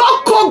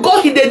 Don't call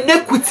God in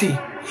iniquity.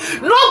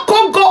 Not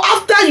call God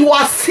after you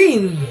are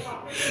sin.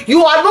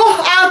 You are not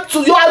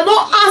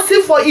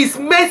asking for his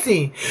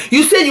mercy.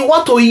 You say you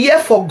want to hear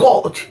for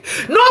God.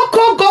 Not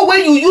call God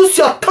when you use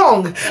your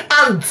tongue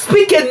and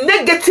speak a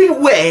negative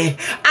way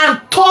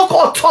and talk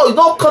or talk.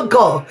 Not call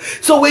God.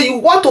 So when you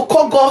want to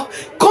call God,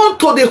 come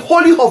to the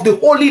holy of the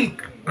holy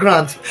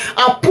ground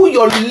and put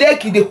your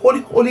leg in the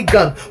holy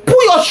ground.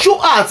 Put your shoe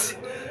out.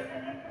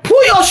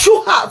 Put your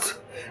shoe out.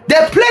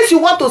 The place you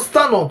want to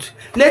stand on,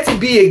 let it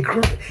be a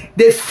ground.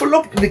 They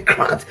flop the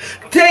ground.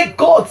 Thank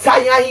God, I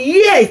am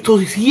here to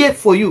hear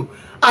for you,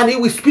 and he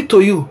will speak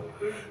to you.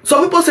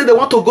 Some people say they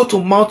want to go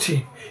to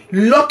mountain.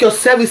 Lock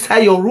yourself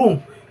inside your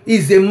room.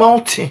 It's a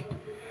mountain.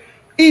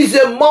 It's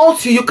a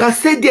mountain. You can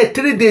stay there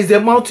 3 days. A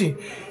mountain.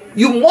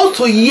 You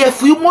must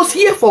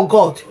hear for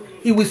God.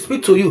 He will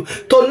speak to you.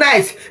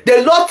 Tonight,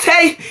 the Lord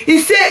he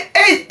said,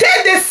 hey,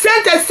 tell the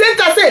center,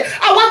 say,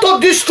 I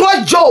want to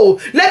destroy Joe.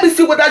 Let me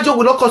see whether Joe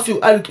will not cause you.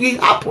 And it will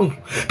happen.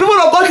 People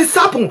of God, it's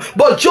happened.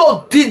 But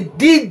Joe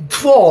did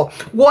for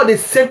what the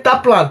center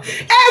plan.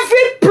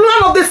 Every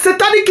plan of the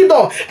satanic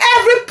kingdom,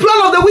 every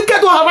plan of the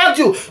wicked one around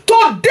you,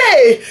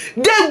 today,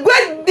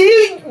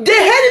 the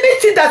enemy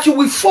think that you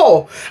will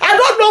fall. I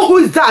don't know who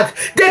is that.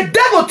 The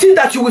devil think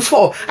that you will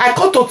fall. I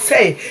come to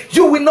say,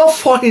 you will not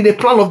fall in the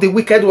plan of the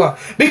wicked one.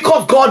 Because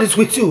God is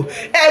with you.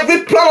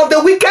 Every plan of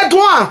the wicked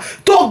one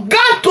to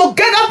get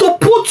together to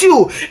put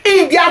you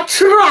in their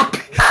trap,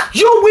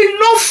 you will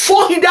not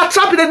fall in their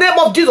trap in the name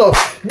of Jesus.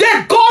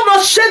 The God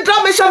of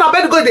Shadrach, Meshach, and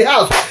Abednego in the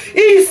house, he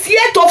is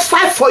here to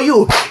fight for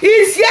you. He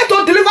is here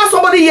to deliver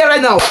somebody here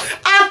right now.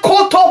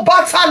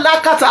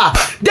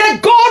 The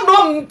God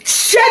of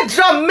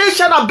Shadrach,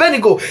 Meshach, and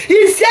Abednego, he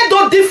is here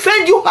to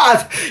defend you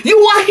as you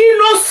are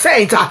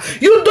innocent.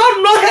 You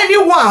don't know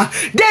anyone.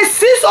 The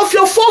sins of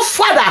your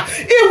forefather,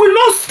 it will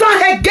not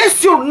stand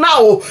against you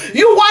now.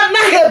 You are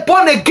not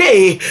born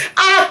again.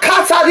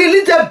 I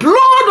release the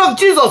blood of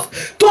Jesus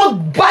to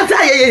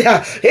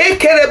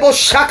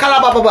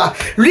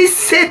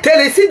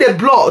receive the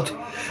blood.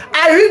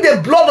 I read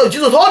the blood of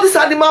Jesus. All this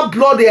animal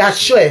blood they are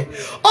shared.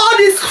 All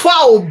this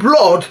fowl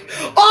blood.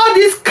 All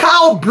this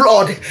cow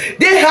blood.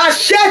 They are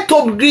shared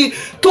to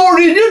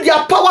renew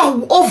their power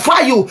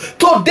over you.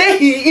 Today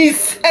he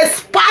is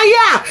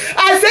expired.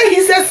 I say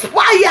he's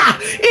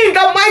expired. In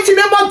the mighty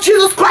name of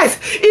Jesus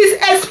Christ. He's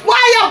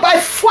expired by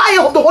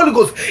fire of the Holy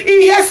Ghost.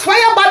 He is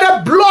expired by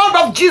the blood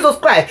of Jesus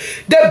Christ.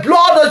 The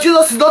blood of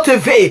Jesus is not a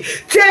vain.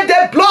 Take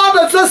the blood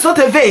of Jesus is not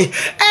a vain.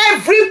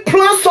 Every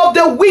plans of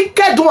the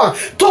wicked one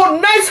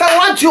tonight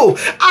around you,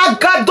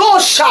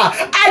 Agadosha.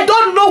 I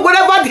don't know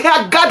wherever they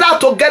are gathered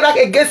together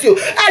against you.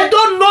 I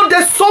don't know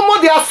the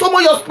summon they are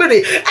summon your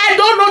spirit. I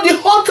don't know the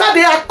altar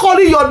they are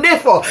calling your name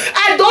for.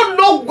 I don't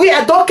know where.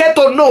 I don't get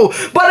to know.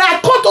 But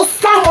I come to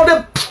stand on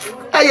the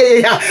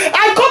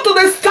I come to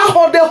the start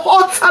of the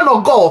altar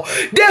of God,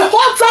 the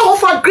altar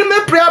of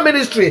agreement prayer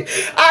ministry.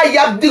 I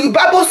have the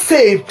Bible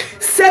saying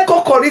 2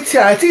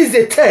 Corinthians is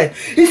the 10.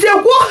 He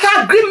said,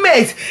 what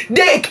agreement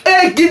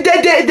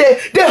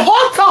the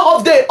altar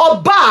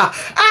of Baal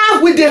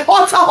are with the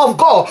altar of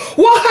God?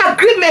 What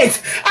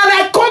agreement? And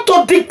I come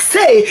to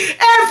say,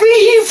 every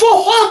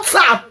evil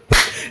altar,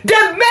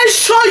 they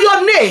mention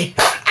your name.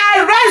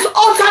 I rise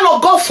altar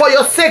of God for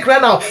your sake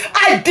right now.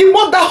 I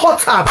demon that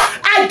altar.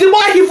 I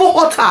demon evil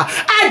altar.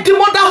 I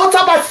demon that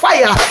altar by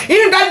fire.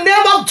 In the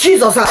name of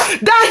Jesus.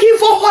 That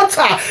evil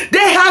altar,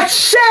 they have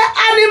shed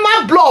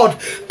animal blood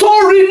to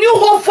renew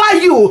over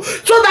you,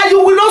 so that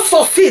you will not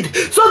succeed,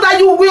 so that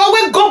you will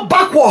always go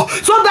backward,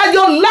 so that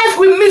your life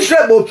will be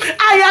miserable.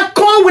 I am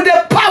called with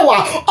the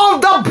power of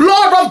the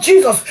blood of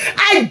Jesus.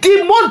 I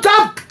demon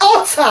that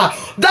altar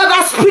that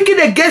are speaking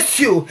against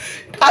you.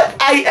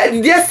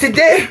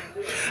 Yesterday,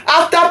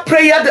 after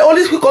prayer, the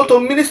Holy Spirit called to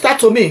minister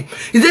to me.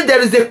 He said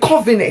there is a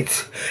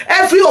covenant.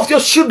 Every of your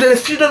children, the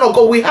children of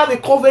God, we have a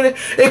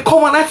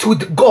covenant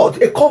with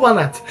God. A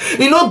covenant.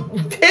 You know,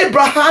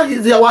 Abraham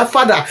is our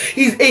father.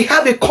 He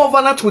have a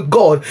covenant with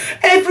God.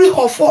 Every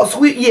of us,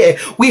 we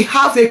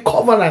have a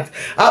covenant.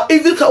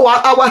 Even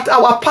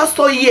our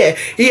pastor here,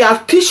 he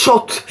has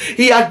t-shirt.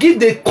 He has give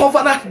the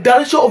covenant,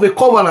 direction of a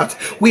covenant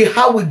we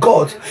have with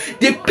God.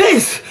 The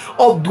pace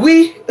of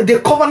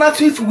the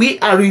covenant if we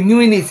are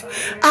renewing it.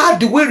 How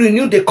do we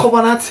renew the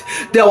covenant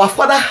that our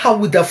father have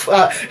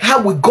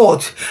with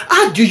God?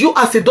 How do you,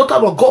 as a daughter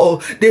of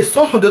God, the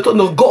son of the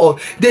daughter of God,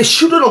 the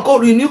children of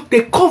God, renew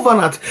the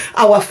covenant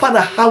our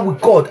father have with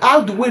God?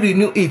 How do we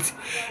renew it?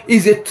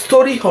 Is a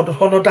story on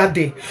another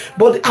day.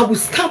 But I will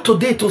start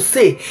today to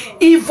say,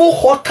 evil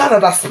altar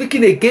that are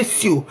speaking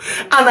against you,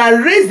 and I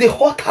raise the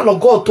altar of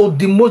God to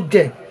demote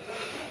them.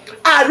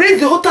 I raise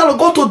the altar of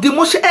God to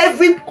demolish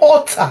every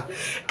altar,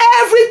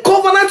 every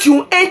covenant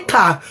you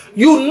enter.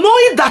 You know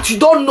it that you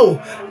don't know.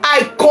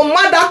 I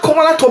command that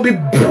covenant to be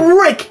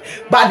break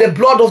by the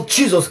blood of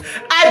Jesus.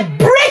 I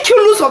break you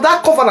loose of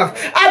that covenant.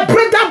 I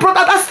break that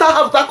brother that start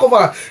out of that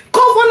covenant.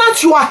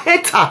 Covenant you are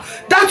hater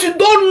that you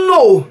don't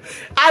know.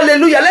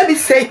 Hallelujah. Let me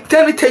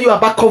tell you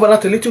about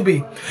covenant a little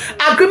bit.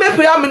 Agreement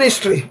Prayer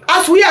Ministry.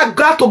 As we are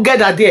gathered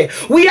together there,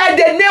 we are in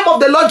the name of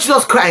the Lord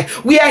Jesus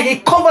Christ. We are in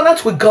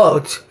covenant with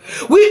God.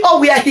 We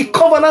are in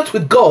covenant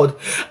with God.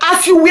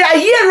 As we are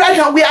here right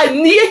now, we are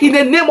near in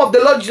the name of the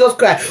Lord Jesus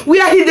Christ. We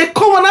are in the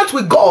covenant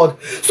with God.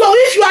 So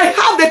if you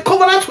have the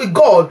covenant with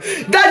God,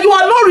 that you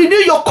are not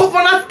renewing your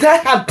covenant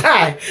time and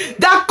time,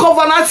 that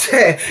covenant,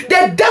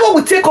 the devil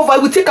will take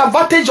over, will take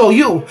advantage of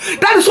you.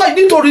 That is why you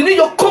need to renew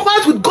your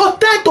covenant with God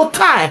time to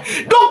time.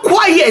 Don't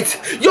quiet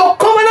your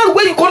covenant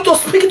when you continue to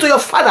speak to your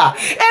father.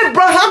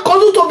 Abraham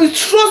continued to be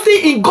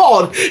trusting in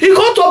God. He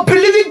continued to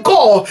believe in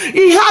God.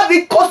 He had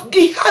a covenant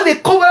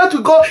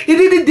with God. He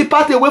didn't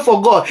depart away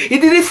from God. He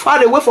didn't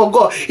far away from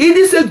God. He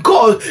didn't say,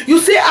 God, you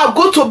say I'm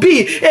going to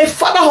be a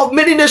father of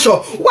many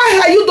nations. Why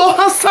are you don't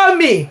answer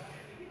me?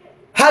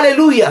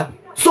 Hallelujah.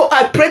 So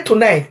I pray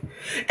tonight,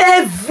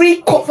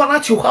 every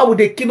covenant you have with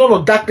the kingdom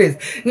of darkness,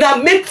 now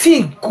make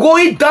things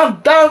going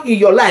down in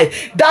your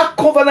life. That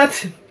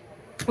covenant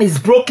is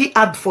broken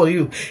out for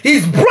you.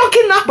 He's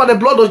broken out by the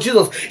blood of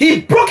Jesus.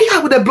 He broken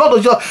out with the blood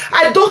of Jesus.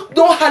 I don't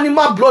know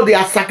animal blood they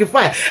are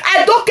sacrificing.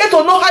 I don't get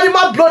to know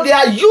animal blood they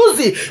are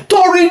using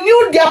to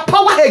renew their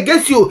power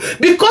against you,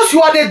 because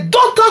you are the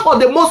daughter of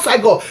the Most High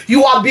God.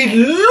 You are being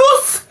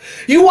loose.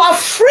 You are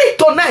free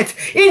tonight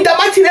in the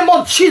mighty name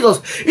of Jesus.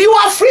 You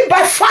are free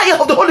by fire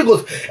of the Holy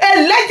Ghost.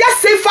 Elijah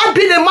said, if I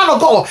be the man of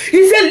God,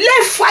 he said,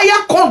 let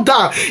fire come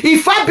down.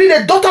 If I be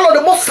the daughter of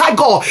the Most High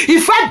God,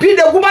 if I be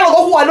the woman of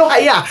God who I know I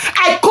am,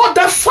 I call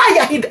that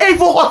fire in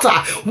evil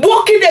altar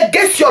working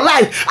against your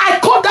life. I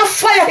call that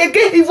fire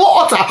against evil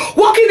altar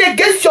working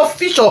against your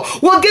future,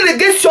 working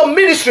against your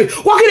ministry,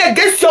 working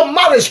against your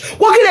marriage,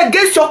 working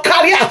against your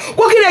career,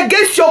 working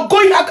against your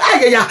going out.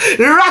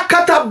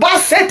 Rakata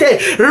basete,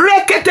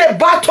 rekete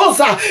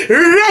batoza,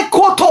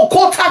 rekoto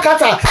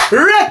kotakata,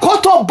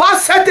 rekoto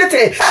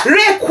basetete,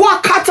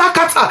 rekwakata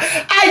kata.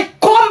 I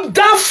come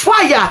down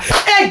fire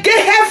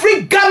against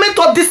every garment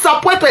of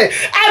disappointment.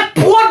 I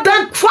pour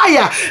that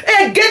fire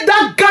against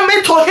that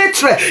garment of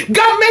hatred,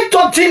 garment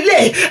of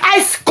delay.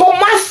 I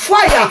command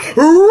fire,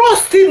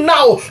 roast it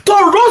now, to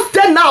roast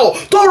them now,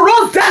 to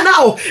roast them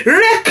now.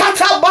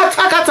 Rekata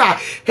batakata.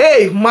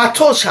 Hey,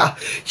 Matosha,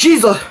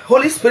 Jesus,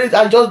 Holy Spirit,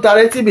 are just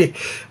directing me.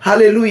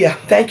 Hallelujah.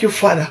 Thank you,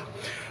 Father.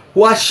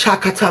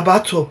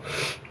 Washakatabato.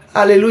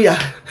 Hallelujah.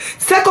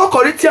 2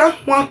 Corinthians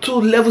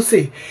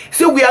 1:2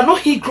 say, we are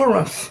not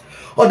ignorant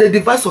of the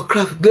device of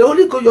craft. The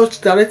Holy Ghost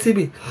just directing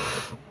me.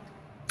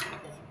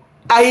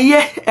 I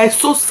hear a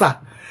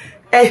sosa.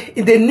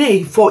 The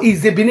name for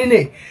is the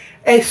beginning.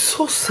 A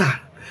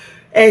sosa.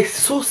 A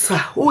sosa.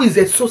 Who is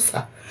a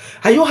sosa?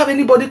 Are you have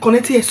anybody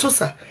connecting a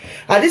sosa?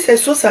 And this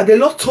is sosa, the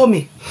Lord told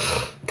me.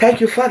 Thank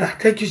you, Father.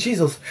 Thank you,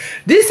 Jesus.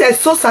 This is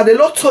sosa, the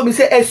Lord told me.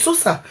 Say a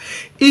sosa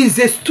is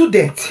a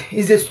student.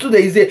 Is a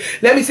student. Is a,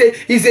 let me say,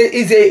 is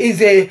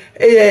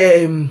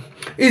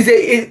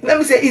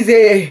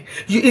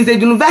a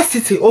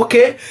university.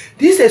 Okay.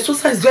 This is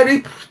sosa is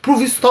very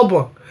proving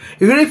stubborn.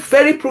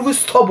 Very proving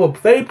stubborn.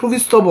 Very proving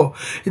stubborn.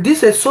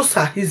 This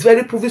Esosa is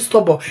very proving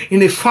stubborn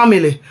in a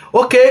family.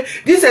 Okay,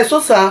 this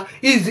Esosa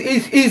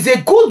is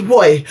a good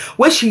boy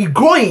when she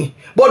growing,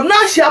 but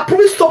now she are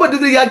proving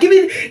stubborn. They are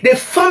giving the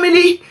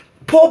family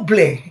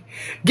problem,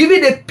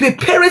 giving the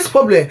parents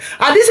problem.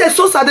 And this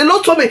Esosa, the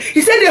Lord told me,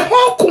 he said the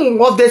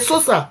Hokun of the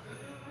Esosa,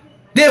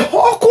 the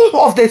Hokun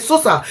of the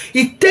Esosa,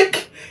 he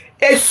take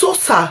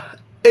Esosa.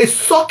 A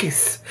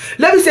sockets.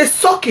 Let me say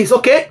sockets,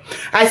 okay?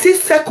 I see a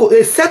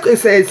sockets. That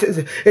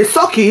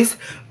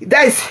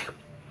is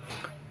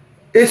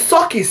a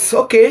sockets,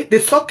 okay? The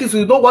sockets,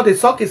 we know what the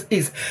sockets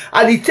is.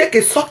 And he take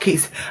a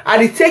sockets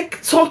and he take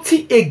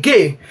something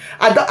again.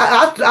 And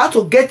I have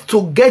to get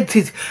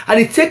it. And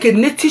he take a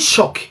native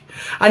shock.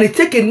 And he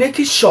take a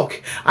native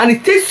shock, and he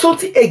takes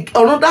something,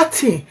 another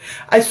thing.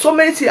 And so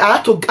many things I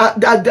had to.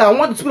 I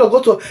want the Spirit of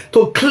God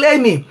to clear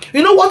me.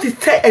 You know what he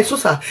said,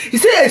 Esosa? He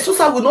said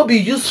Esosa will not be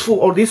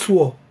useful on this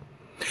war.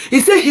 He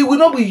said he will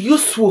not be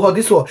useful on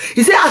this war.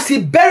 He said as he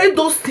buried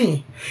those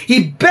things,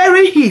 he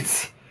buried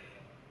it.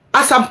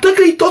 As I'm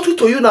talking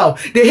to you now,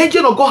 the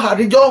angel of God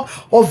had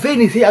just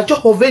ordained it. He has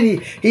just ordained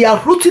it. He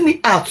has rooted it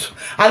out.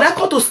 And I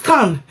got to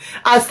stand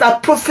as I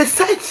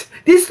prophesied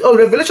this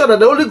revelation that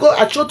the Holy God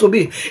had shown to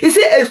me. He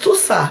said,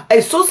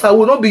 Esosa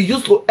will not be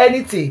used for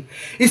anything.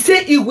 He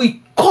said, it will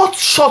cut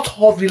short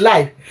of the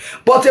life.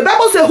 But the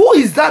Bible says, who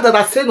is that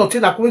has said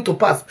nothing that coming to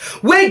pass?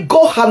 Where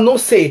God have not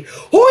said.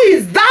 Who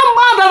is that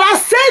man that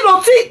has said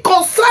nothing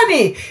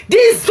concerning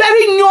this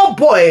very new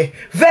boy?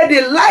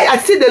 Very light. I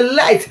see the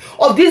light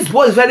of this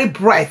boy is very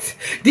bright.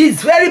 This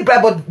is very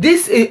bright, but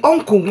this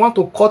uncle want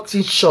to cut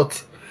it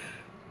short.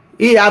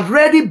 He have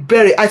already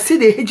buried. I see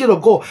the angel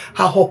of God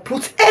have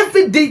put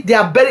every day they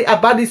are buried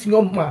about this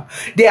young man.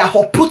 They are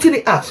putting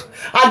it out.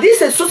 And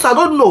this Esosa, I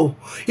don't know.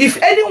 If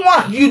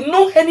anyone, you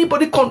know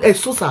anybody called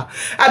Esosa,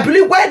 I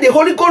believe when the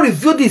Holy God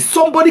revealed this,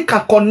 somebody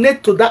can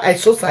connect to that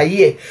Esosa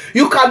here.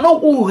 You can know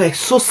who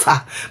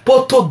Esosa.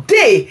 But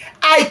today,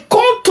 I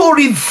come to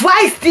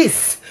revise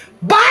this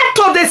Back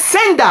to the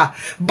sender.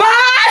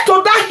 Back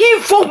to that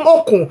evil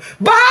uncle.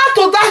 Back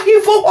to that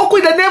evil uncle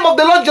in the name of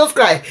the Lord Jesus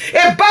Christ.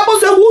 A Bible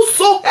says,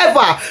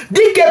 whosoever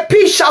dig a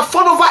pit shall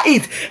fall over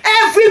it.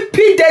 Every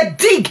pit they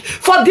dig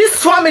for this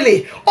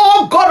family,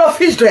 oh God of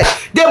Israel,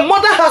 the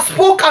mother has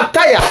spoken and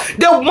tired.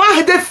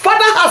 The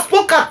father has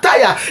spoken and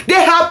tired.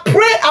 They have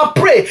prayed and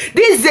prayed.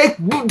 This is a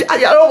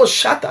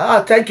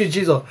thank you,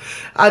 Jesus.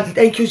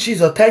 Thank you,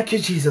 Jesus. Thank you,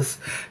 Jesus.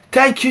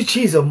 Thank you,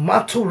 Jesus.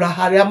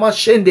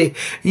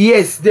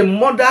 Yes, the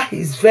mother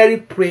is very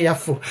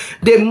prayerful.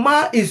 The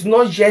man is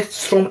not yet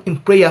strong in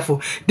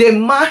prayerful. The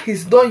man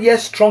is not yet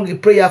strong in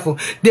prayerful.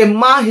 The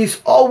man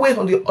is always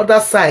on the other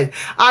side.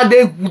 And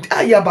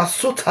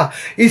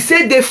he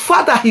said the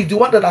father is the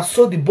one that has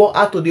sold the ball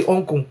out to the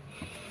uncle.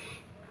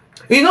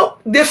 You know,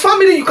 the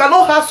family, you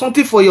cannot have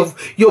something for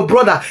your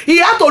brother. He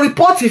had to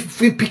report if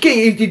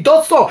he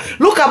does so.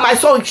 Look at my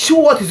son, show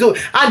what he's doing.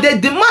 And they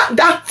demand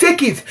that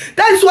take it.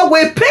 That is why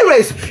we're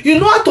parents, you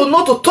know how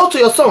to talk to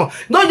your son.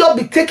 Not just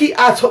be taking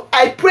out. So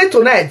I pray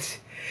tonight.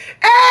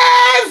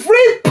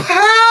 Every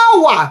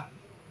power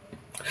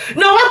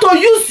now want to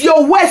use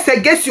your words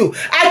against you,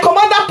 I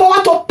command that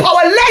power to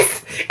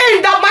powerless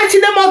in the mighty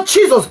name of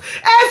Jesus.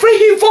 Every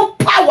evil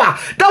power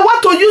that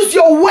want to use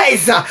your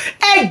words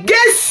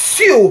against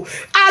you,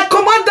 I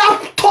command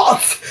that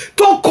thought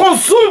to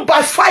consume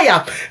by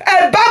fire.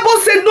 The Bible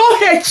says no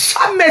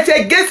enchantment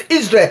against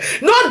Israel,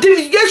 no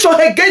divination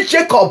against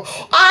Jacob.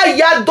 I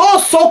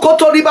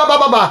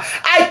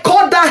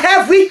call that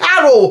every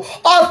arrow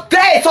of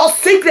death or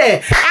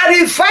sickness,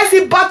 I reverse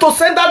it back to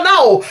sender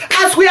now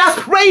as we are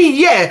praying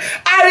here.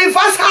 I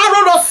reverse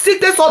arrow of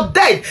sickness or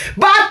death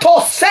back to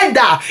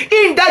sender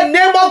in the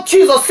name of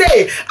Jesus.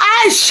 Say,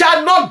 I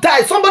shall not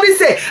die. Somebody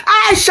say,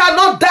 I shall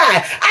not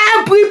die.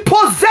 I will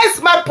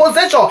possess my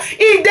possession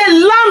in the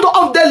land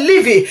of the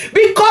living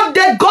because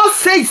the God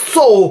says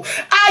so.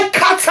 I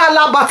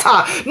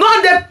katalabata,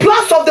 not the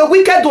plans of the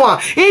wicked one.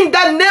 In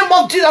the name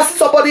of Jesus, I see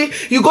somebody,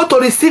 you go to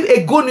receive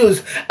a good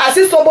news. I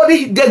see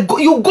somebody,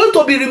 you're going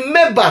to be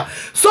remembered.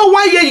 So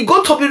 1 year you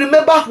go to be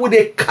remembered with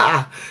a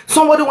car.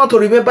 Somebody want to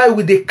remember you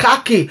with a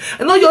car key.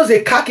 And not just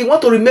a car key,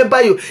 want to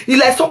remember you. It's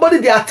like somebody,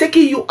 they are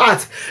taking you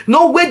out.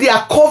 No way they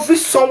are covering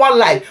someone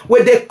life.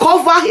 Where they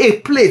cover a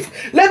place.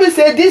 Let me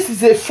say this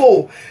is a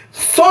foe.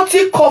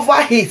 Something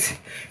cover it.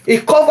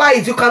 It cover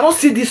it. You cannot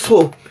see this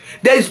hole.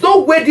 There is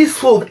no way this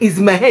hole is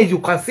my hand. You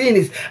can see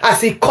it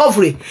as a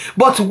covering.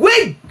 But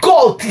when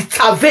God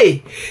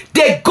intervene,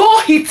 the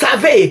God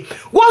intervene.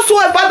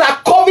 Whatsoever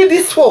that cover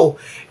this hole,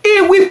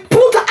 it will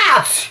put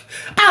out.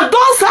 And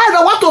those eyes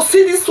that want to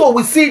see this one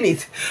will see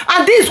it.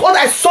 And this is what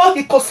I saw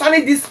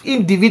concerning this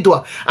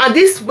individual. And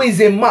this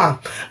is a man.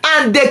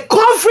 And the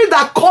covering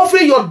that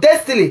covering your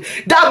destiny,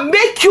 that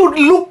make you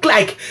look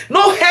like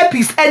no help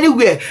is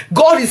anywhere.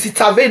 God is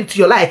intervening to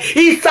your life.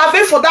 He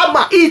intervened for that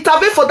man. He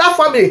intervened for that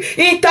family.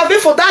 He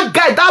intervened for that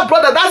guy, that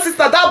brother, that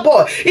sister, that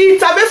boy. He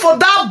intervened for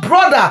that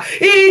brother.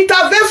 He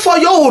intervened for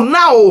you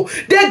now.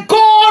 The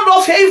God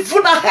of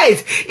heaven and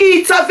earth.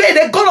 He intervened.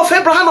 The God of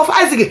Abraham, of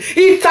Isaac.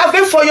 He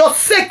intervened for your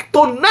sake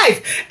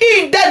tonight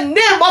in the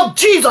name of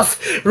Jesus.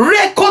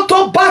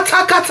 Rekoto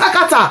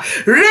batakatakata,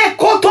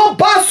 rekoto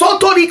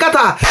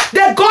basotorikata.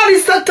 The God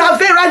is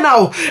intervening right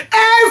now.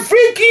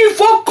 Every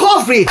evil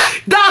covering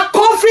that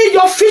covering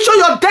your future,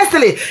 your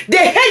destiny, the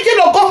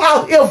angel of God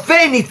have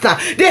evaded it.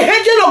 The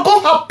angel of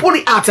God have put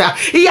it out.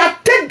 He has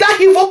taken that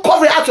evil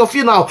covering out of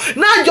you now.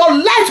 Now your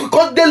light,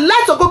 because the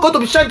light of God going to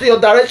be shining to your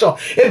direction.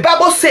 The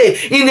Bible say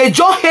in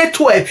John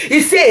 8:12,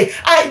 he say,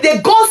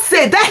 the God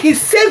say that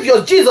His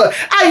Savior Jesus,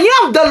 I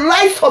am the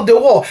light of the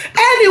world.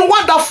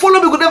 Anyone that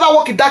follow me will never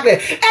walk in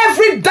darkness.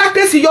 Every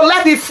darkness in your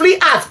life will flee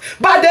out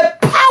by the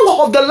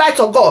power of the light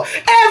of God.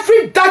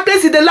 Every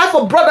darkness in the life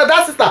of brother,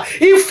 that sister,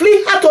 he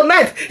flee out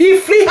tonight. He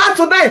flee out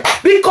tonight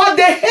because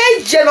the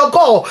angel of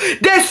God,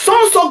 the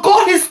sons of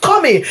God is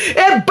coming.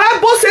 A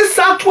Bible says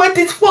Psalm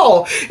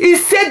 24. He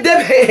said the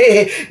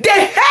head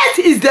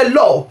is the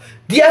law.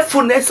 Their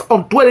fullness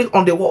on dwelling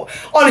on the wall,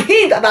 on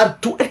him that are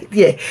dwelling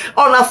there,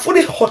 on a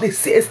fully holy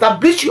say,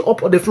 establish you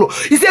up on the floor.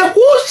 He said,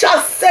 who shall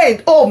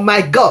send? Oh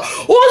my God,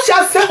 who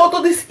shall send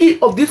unto this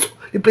end of this?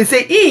 He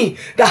say, he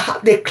that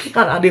have the clean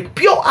and the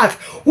pure heart,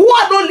 who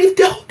are not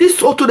lifted this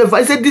soul to the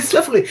voice, he said this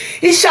faithfully,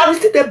 he shall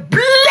receive the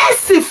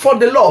blessing from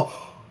the Lord,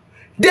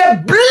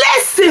 the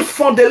blessing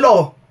from the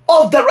Lord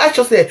of the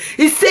righteousness.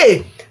 He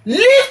said,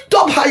 lift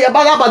up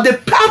Hayabalaba,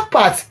 the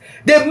part,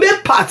 the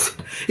main part.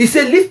 He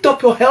said, lift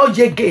up your hell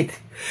ye gate.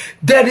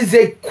 There is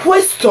a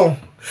question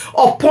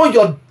upon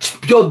your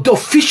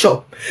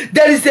official.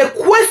 There is a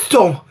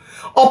question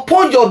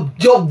upon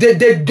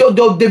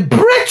the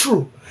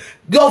breakthrough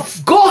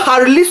of God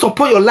has released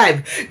upon your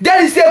life.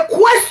 There is a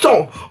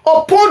question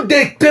upon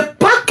the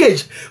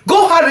package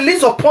God has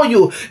released upon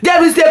you.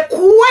 There is a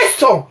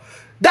question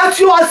that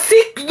you are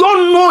sick,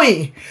 not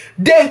knowing.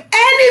 The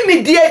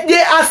enemy,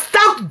 they are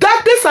stuck.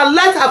 Darkness and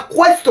light are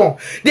question.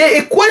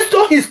 A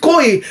question is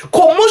going,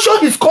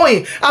 commotion is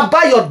going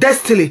about your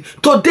destiny.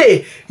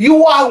 Today,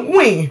 you are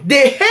winning.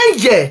 The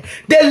angel,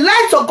 the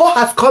light of God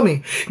has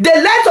coming. The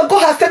light of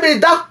God has taken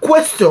that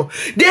question.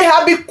 There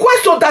have been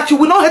questions that you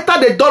will not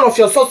enter the door of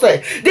your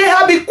success. There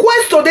have been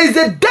questions. There is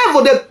a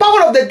devil, the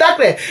power of the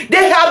darkness.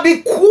 There have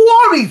been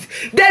quarries.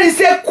 There is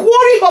a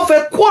quarry of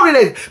a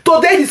quarrelness.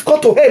 Today is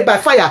called to hell by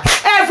fire.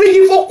 Every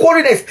evil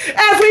quarrelness,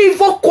 every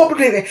evil quarrelness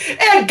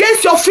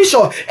against your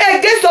future,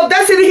 against your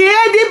destiny, he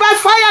ended by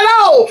fire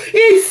now.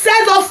 He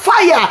set on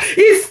fire.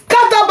 He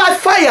scattered by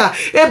fire.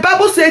 The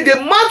Bible says the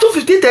Matthew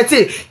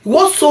 15:13,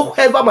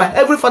 whatsoever my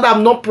heavenly Father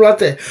have not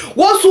planted,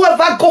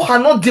 whatsoever God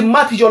has not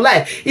demanded your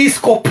life is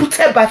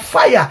completed by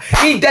fire.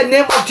 In the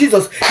name of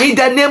Jesus. In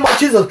the name of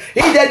Jesus.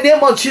 In the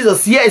name of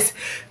Jesus. Yes.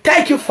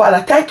 Thank you,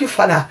 Father. Thank you,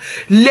 Father.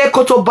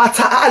 Lekoto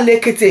bata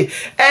lekete.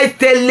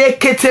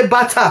 Lekete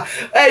bata.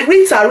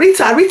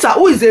 Rita.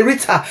 Who is a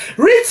Rita?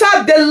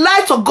 Rita, the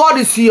light of God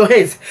is in your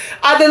hands.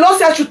 And the Lord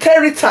said I should tell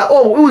Rita.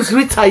 Oh, who is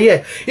Rita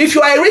here? If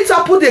you are a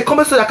Rita, put the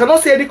comment section. I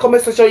cannot see any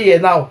comment section here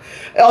now.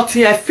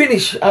 Until I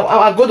finish,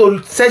 I'm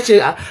going to search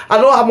it. I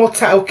don't have more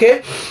time,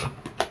 okay?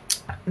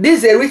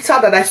 This is a Rita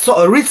that I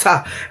saw.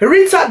 Rita,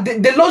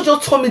 the Lord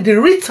just told me the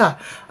Rita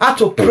had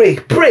to pray.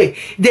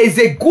 There is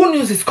a good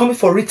news is coming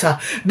for Rita.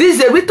 This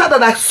is a Rita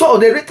that I saw.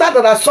 The Rita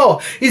that I saw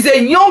is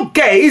a young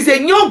girl. Is a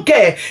young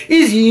girl.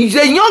 Is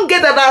a young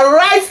girl that are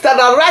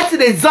writing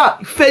the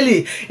exam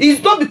fairly.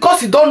 It's not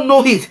because you don't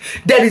know it.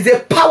 There is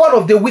a power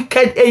of the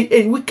wicked,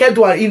 a wicked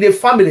one in the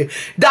family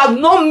that have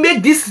not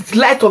made this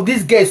light of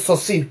this girl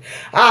succeed.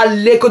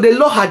 The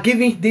Lord has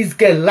given this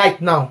girl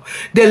light now.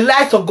 The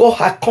light of God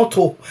has come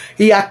to.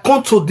 He has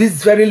come to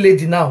this very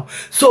lady now.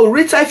 So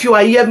Rita, if you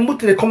are here, move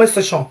to the comment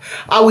section.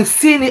 I will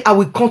see it. I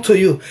will come to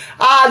you.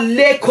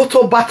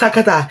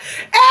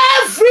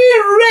 Every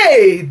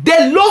ray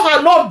the Lord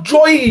are not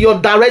drawing in your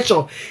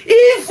direction,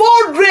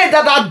 evil ray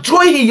that are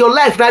drawing in your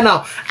life right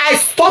now, I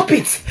stop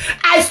it.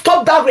 I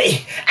stop that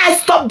ray. I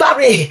stop that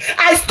ray.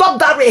 I stop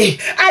that ray.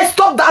 I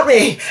stop that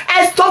ray.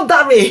 I stop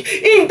that ray.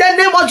 In the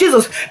name of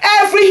Jesus,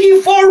 every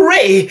evil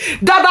ray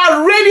that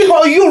are ready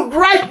for you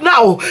right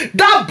now,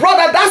 that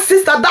brother, that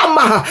sister, that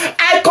man,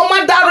 I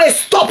command that ray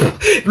stop.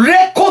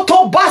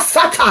 Rekoto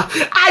basata.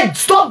 I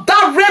stop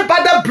that ray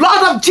by the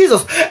blood of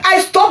Jesus.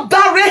 I stop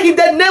that ray in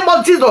the name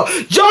of Jesus.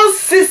 John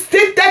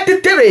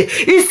 16:33.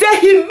 He said,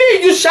 "He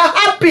mean you shall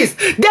have peace.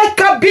 There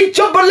can be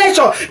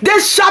tribulation.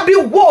 There shall be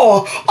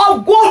war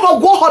of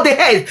the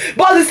head."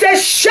 But he said,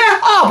 "Shut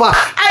up!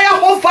 I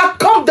have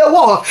overcome the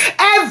war."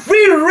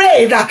 Every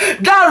rain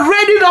that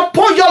raining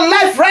upon your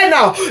life right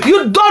now,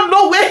 you don't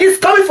know where he's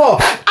coming from.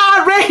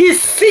 Our ray he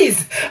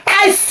sees.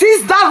 I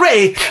seize that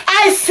ray.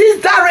 I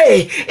seize that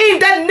ray in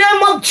the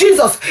name of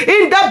Jesus.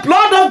 In the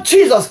blood of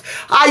Jesus.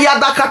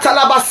 Ayada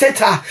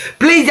katalabaseta.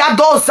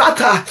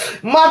 Bliyadozata.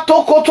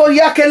 Matokoto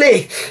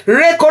yakele.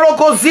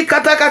 Rekoroko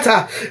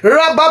zikatakata.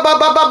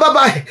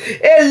 Rabababababa.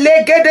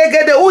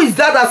 Elegedegede. Who is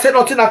that said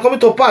nothing are coming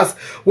to pass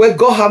where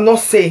God have not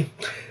said?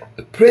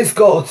 Praise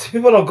God.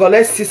 People of God,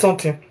 let's see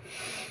something.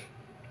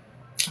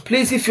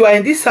 Please, if you are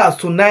in this house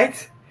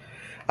tonight,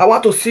 I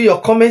want to see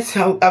your comments.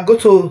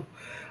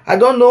 I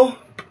don't know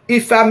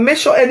if I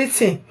mention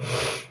anything.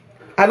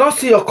 I don't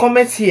see your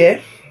comments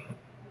here.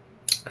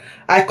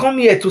 I come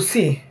here to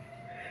see.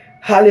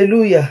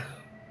 Hallelujah.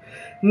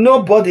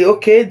 Nobody,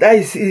 okay? That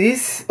is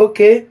it.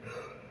 Okay.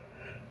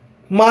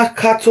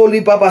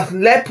 Markatoli Baba.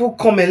 Let's put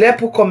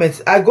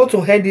comment. I go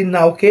to hand in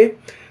now, okay?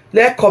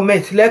 Let's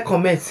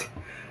comment.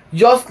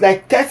 Just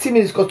like 30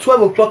 minutes, because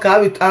 12 o'clock, I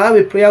have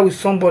a prayer with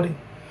somebody.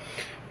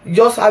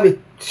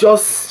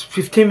 Just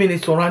 15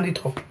 minutes to round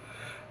it up.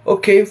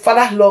 Okay,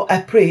 Father Lord,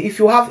 I pray if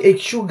you have a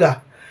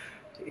sugar,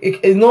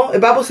 you know, the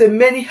Bible says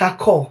many are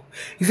called.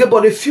 He said,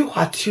 but a few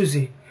are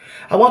choosing.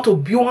 I want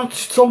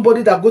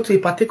somebody that go to a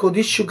particular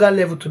this sugar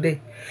level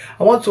today.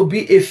 I want to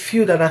be a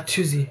few that are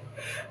choosing.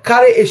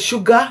 Carry a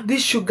sugar.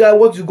 This sugar,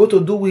 what you go to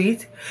do with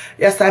it?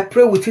 Yes, I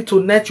pray with it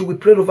tonight. You will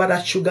pray over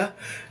that sugar.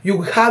 You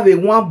will have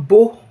one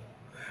bowl.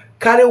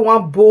 Carry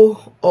one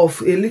bowl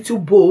of a little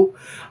bowl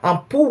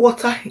and put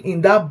water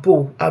in that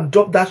bowl and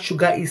drop that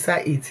sugar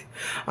inside it.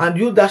 And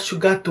use that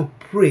sugar to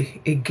pray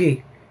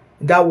again.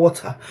 That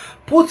water.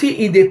 Put it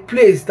in a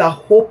place that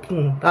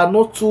open, that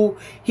not too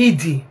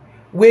hidden.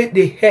 Where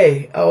the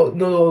hair,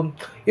 no,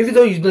 even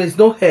though you know it's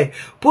no hair.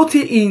 Put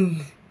it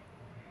in,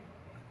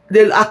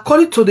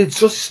 according to the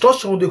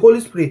instruction of the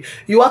Holy Spirit,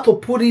 you have to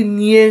put it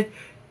near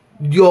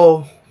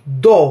your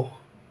door,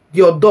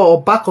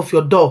 back of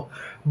your door.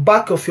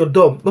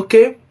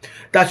 Okay,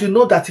 that you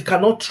know that you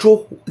cannot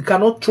throw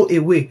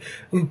away.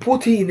 You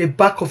put it in the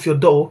back of your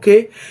door.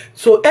 Okay,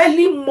 so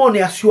early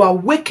morning as you are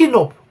waking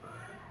up,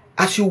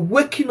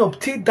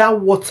 take that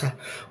water,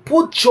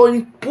 put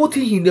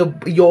it in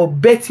your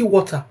betty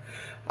water.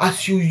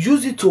 As you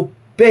use it to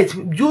bet,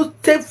 you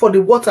take for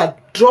the water,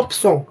 drop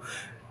some,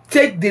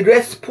 take the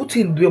rest, put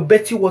in your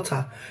betty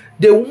water.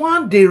 The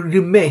one they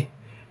remain,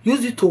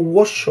 use it to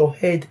wash your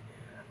head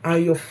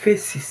and your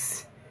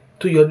faces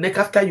to your neck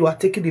after you are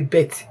taking the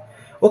bet.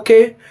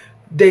 Okay?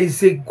 There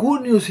is a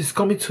good news is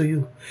coming to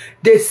you.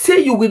 They say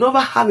you will never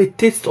have a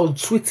taste of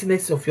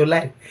sweetness of your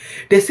life.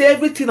 They say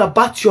everything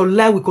about your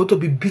life will going to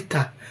be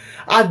bitter.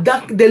 And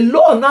that the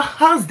Lord now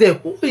hands them.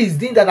 Who is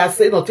this that has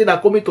said nothing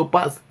that coming to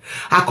pass?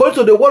 According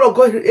to the word of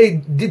God,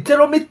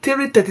 Deuteronomy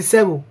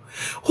 3:37.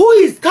 Who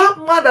is that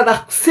man that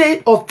has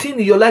said of things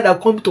in your life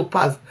that come to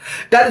pass?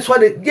 That is why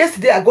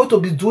yesterday I'm going to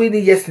be doing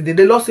it yesterday.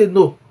 The Lord said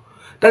no.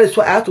 That is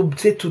why I have to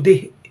say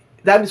today.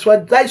 That is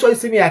why you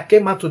see me. I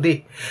came out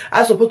today.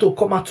 I'm supposed to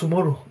come out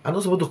tomorrow. I'm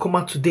not supposed to come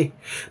out today.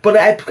 But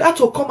I had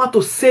to come out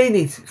to saying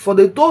it. For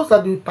those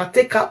that will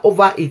partake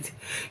over it,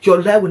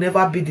 your life will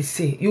never be the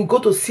same. You go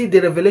to see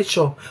the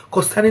revelation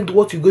concerning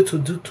what you're going to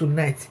do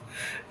tonight.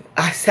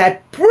 As I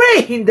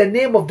pray in the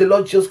name of the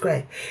Lord Jesus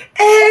Christ,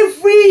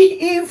 every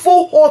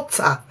evil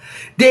altar,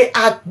 they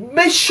are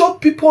made sure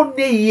people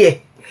near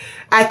here.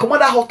 I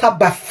command that altar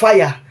by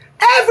fire.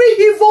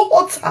 Every evil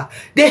altar,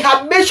 they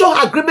have mentioned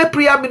agreement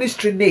prayer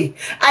ministry name.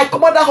 I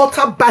command that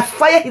altar by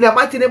fire in the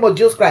mighty name of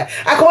Jesus Christ.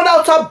 I command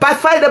that altar by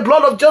fire in the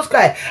blood of Jesus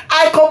Christ.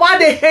 I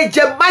command the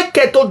angel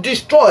Michael to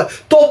destroy,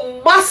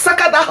 to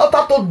massacre that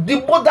altar, to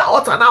demolish that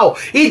altar now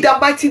in the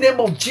mighty name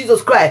of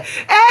Jesus Christ.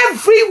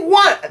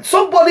 Everyone,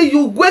 somebody,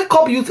 you wake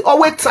up, you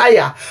always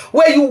tired.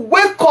 When you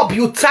wake up,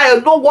 you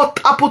tired. Know what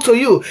happened to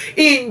you?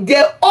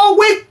 They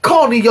always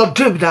come in your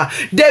dream now.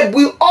 They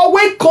will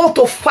always come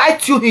to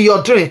fight you in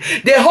your dream.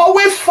 They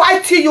always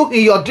fighting you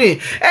in your dream.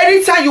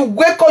 Anytime you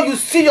wake up, you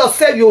see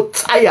yourself, you're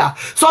tired.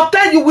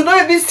 Sometimes you will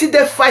not even see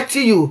them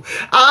fighting you.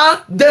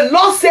 The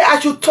Lord said,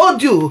 as you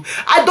told you,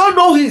 I don't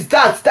know who is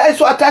that. That is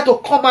why I try to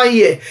come out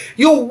here.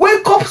 You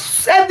wake up,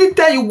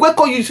 anytime you wake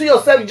up, you see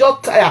yourself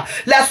just tired.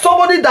 Like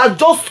somebody that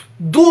just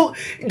do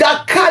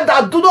that kind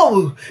that do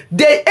not,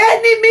 the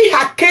enemy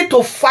had came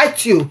to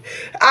fight you.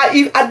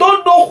 I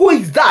don't know who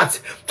is that,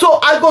 so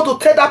I go to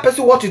tell that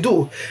person what to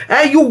do.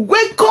 And you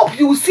wake up,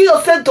 you see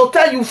yourself to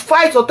tell you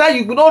fight, or tell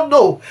you don't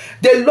know.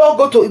 The Lord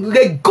go to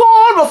the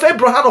God of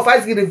Abraham, of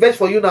Isaac, he revenge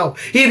for you now.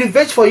 He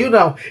revenge for you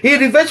now. He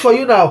revenge for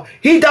you now.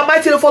 He the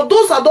mighty. For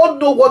those that don't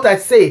know what I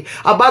say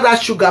about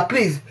that sugar,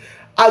 please,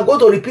 I'm going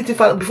to repeat it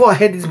before I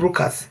head this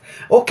broadcast.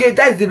 Okay,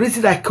 that is the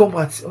reason I come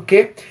out.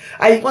 Okay,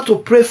 I want to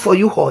pray for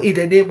you all in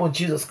the name of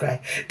Jesus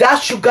Christ.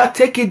 That sugar,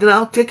 take it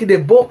now, take it the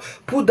bowl,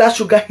 put that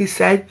sugar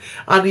inside,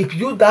 and if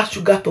you that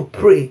sugar to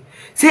pray,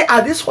 say,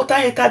 this water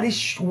enter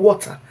this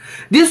water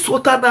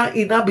now,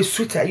 it now be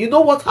sweeter. You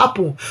know what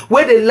happened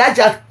when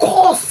Elijah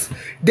caused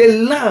the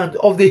land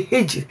of the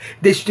Egypt,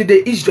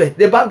 the Israel,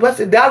 the Bible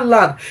said that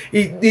land,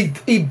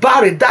 it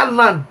barren, that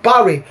land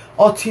barren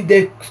until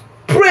they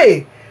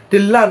pray. The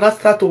land has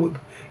started to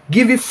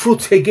give it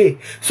fruit again.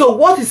 So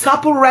what is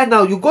happening right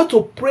now? You go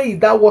to pray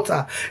in that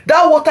water.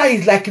 That water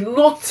is like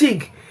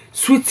nothing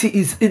sweet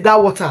is in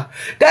that water.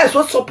 That is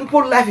what some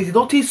people's life is.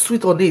 Nothing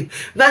sweet on it.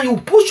 Now you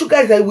put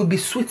sugar that it will be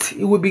sweet.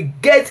 It will be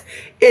get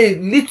a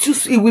little.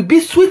 It will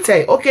be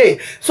sweeter. Okay.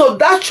 So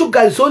that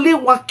sugar is only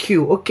 1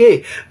 kilo.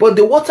 Okay. But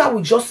the water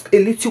will just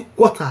a little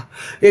water.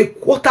 A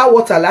quarter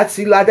water.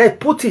 Like that.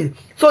 Put it.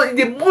 So in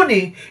the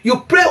morning,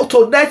 you pray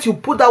tonight, you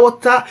put that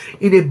water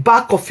in the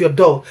back of your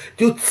door.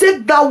 You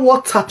take that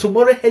water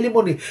tomorrow early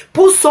morning,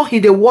 put some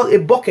in a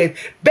bucket,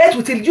 bed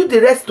with it, you the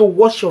rest to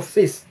wash your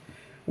face.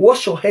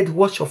 Wash your head,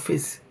 wash your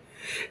face.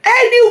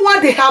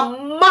 Anyone they have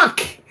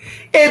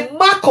a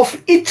mark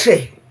of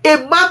hatred, a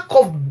mark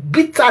of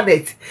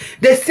bitterness,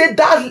 they say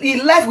that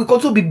in life will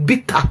continue to be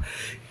bitter.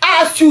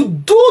 As you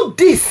do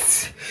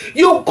this,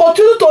 you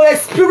continue to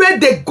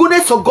experience the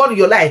goodness of God in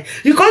your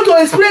life. You continue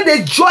to experience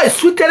the joy,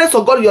 sweetness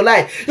of God in your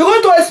life. You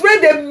continue to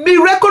experience the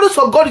miracles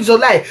of God in your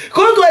life. You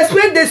continue to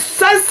experience the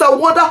signs and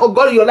wonder of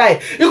God in your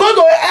life. You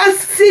continue to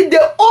see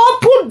the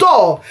open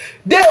door.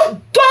 The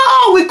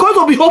door will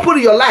continue to be open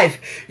in your life.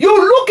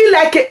 You're looking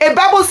like a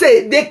Bible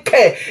says, a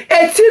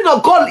thing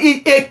of God,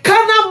 a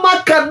carnal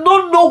man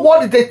cannot know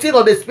what is the thing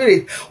of the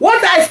spirit.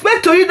 What I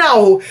expect to you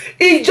now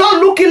is just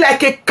looking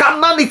like a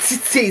carnality.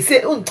 Say,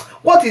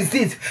 what is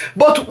this?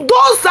 But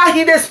those are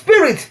in the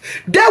spirit,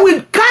 they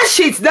will catch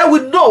it, they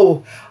will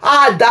know.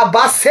 I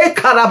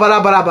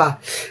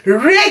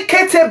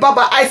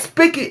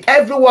speak in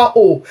everyone.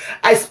 Oh,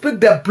 I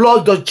speak the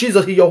blood of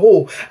Jesus in your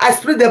home. I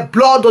speak the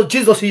blood of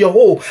Jesus in your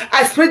home.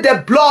 I speak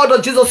the blood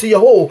of Jesus in your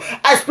home.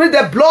 I speak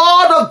the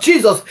blood of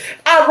Jesus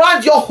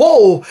around your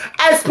home.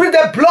 I speak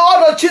the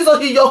blood of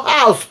Jesus in your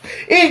house.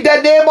 In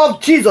the name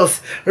of Jesus.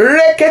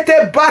 I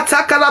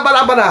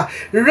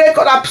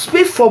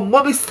speak for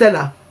Mommy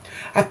Stella.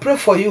 I pray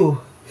for you.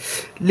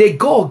 Let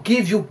God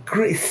give you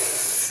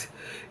grace.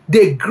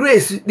 The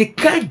grace, the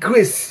kind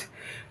grace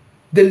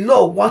the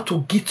Lord want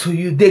to give to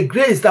you. The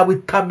grace that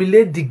will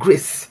terminate the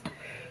grace.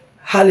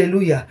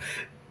 Hallelujah.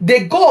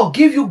 The God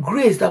give you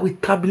grace that will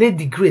terminate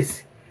the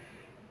grace.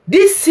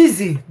 This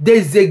season, there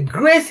is a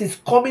grace is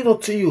coming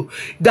up to you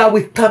that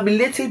will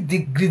terminate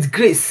the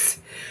grace.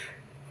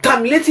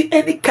 Terminating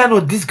any kind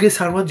of disgrace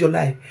around your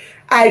life.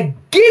 I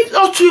give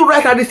unto you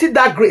right now. Receive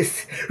that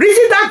grace.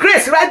 Receive that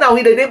grace right now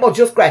in the name of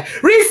Jesus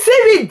Christ.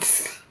 Receive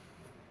it.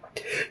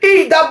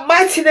 In the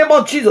mighty name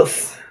of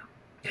Jesus.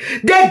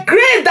 The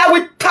grace that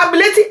will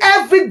terminate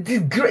every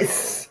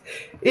disgrace.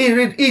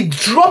 It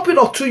dropping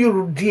onto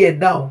you there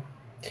now.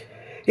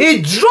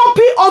 It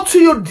dropping onto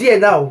you there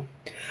now.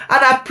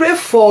 And I pray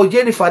for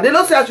Jennifer. They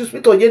don't say I should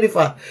speak to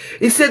Jennifer.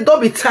 He said,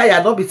 don't be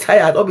tired, don't be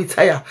tired, don't be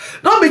tired.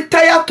 Don't be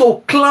tired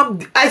to climb.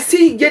 I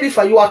see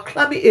Jennifer, you are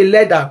climbing a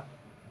ladder.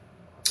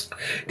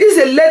 This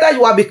is a ladder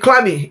you will be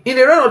climbing in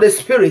the realm of the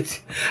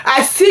spirit.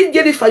 I see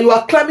Jennifer, you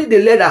are climbing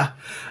the ladder.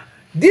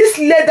 This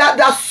ladder,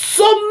 there are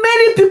so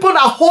many people that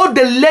hold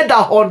the ladder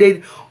on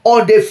the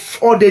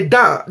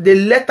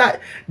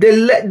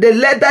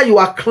ladder you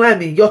are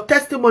climbing. Your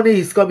testimony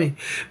is coming.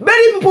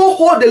 Many people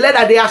hold the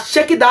ladder, they are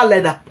shaking that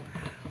ladder.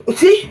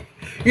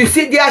 You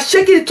see, they are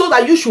shaking it so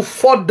that you should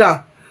fall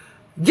down.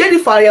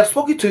 Jennifer, I have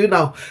spoken to you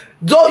now.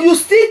 Though you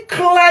still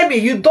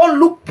climbing, you don't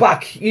look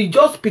back. You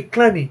just be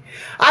climbing.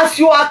 As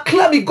you are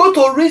climbing, go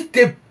to reach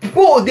the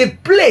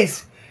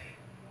place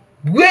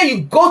where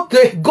you go.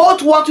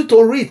 God wants you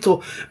to reach.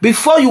 So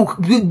before you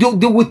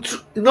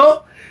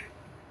know,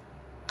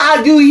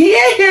 and you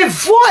hear a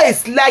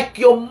voice like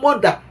your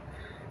mother.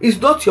 It's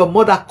not your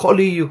mother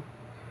calling you.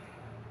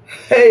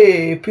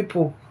 Hey,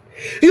 people.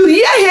 You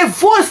hear a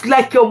voice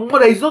like your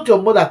mother. It's not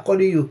your mother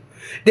calling you.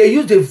 They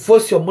use the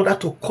voice of your mother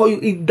to call you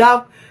in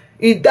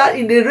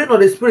the realm of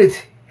the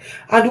spirit.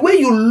 And when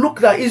you look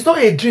that, it's not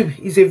a dream,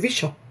 it's a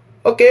vision.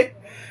 Okay?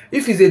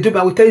 If it's a dream,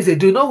 I will tell you it's a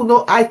dream.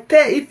 No, I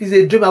tell if it's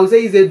a dream, I will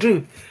say it's a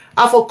dream.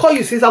 I will call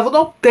you since I will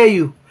not tell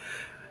you.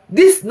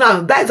 This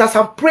now, that is as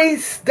I'm praying,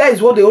 that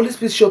is what the Holy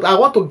Spirit showed. I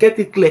want to get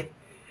it clear.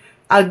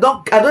 I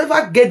don't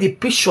ever get the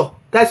picture.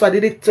 That's why I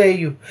didn't tell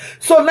you.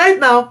 So right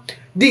now,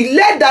 the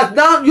ladder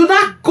now, you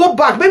not go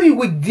back. Maybe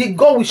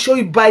God will show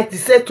you by it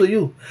said to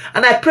you.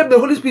 And I pray the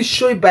Holy Spirit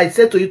show you by it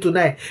said to you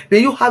tonight. May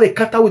you have a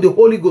encounter with the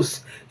Holy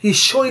Ghost. He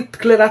show it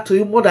clearer to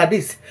you more than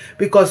this.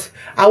 Because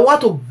I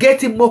want to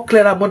get it more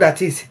clearer more than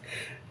this.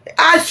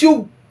 As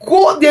you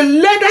go, the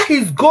ladder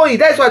is going.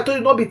 That's why I told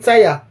you not be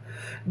tired.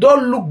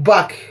 Don't look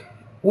back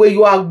where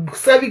you are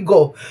serving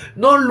God.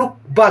 Don't look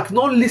back.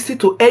 Don't listen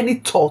to any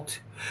thought.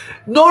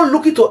 Don't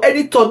look into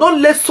any thought.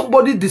 Don't let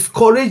somebody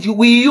discourage you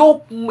with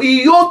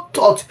your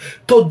thought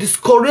to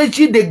discourage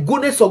you the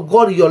goodness of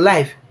God in your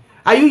life.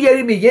 Are you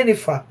hearing me,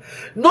 Jennifer?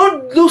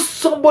 Don't do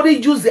somebody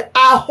use a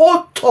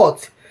whole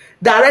thought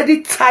that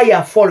already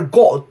tired for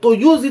God to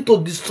use it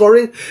to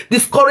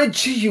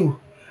discourage you.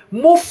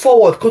 Move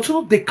forward.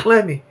 Continue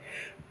declining.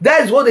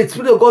 That is what the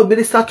Spirit of God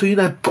minister to you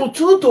now.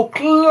 Continue to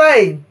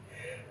climb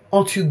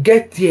until you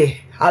get there.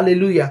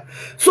 Hallelujah.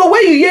 So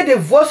when you hear the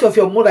voice of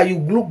your mother, you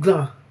look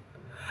down.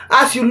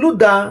 As you look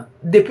down,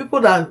 the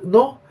people that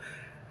know,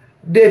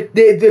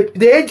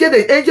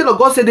 the angel of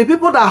God said, the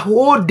people that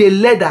hold the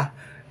ladder,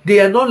 they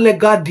are not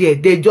legal there.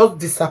 They just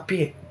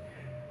disappear.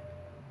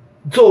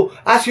 So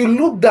as you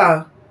look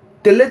down,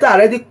 the ladder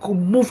already could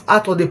move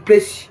out of the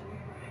place.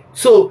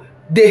 So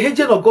the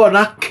angel of God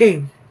now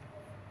came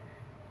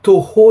to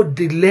hold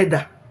the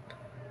ladder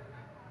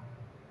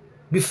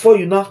before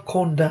you now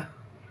come down.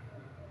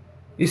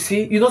 You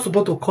see, you're not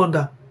supposed to come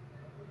down.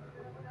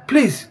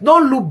 Please,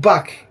 don't look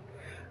back.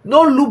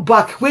 Don't look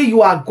back where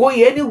you are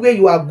going, anywhere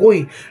you are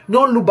going.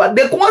 Don't look back.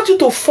 They want you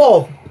to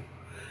fall.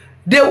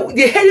 The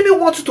enemy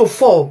wants you to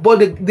fall, but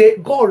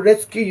God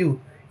rescue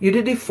you. You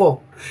didn't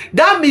fall.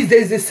 That means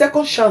there is a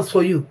second chance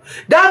for you.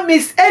 That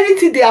means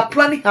anything they are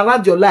planning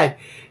around your life,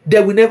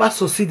 they will never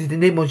succeed in the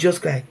name of Jesus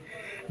Christ.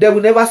 They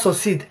will never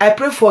succeed. I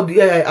pray for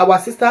our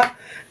sister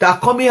that are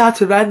coming out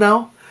right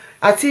now.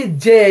 I see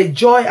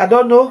Joy, I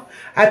don't know.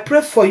 I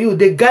pray for you,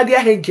 the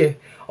guardian angel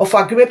of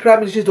Agreement Prayer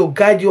Ministry, to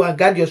guide you and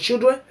guide your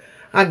children.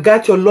 And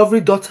guide your lovely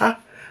daughter.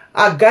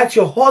 And guide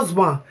your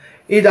husband.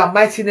 In the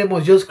mighty name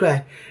of Jesus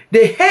Christ.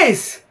 The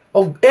haste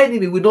of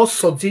enemy will not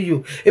subdue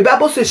you. The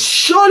Bible says,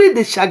 surely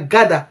they shall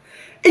gather.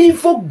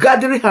 Evil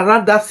gathering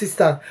around that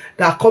sister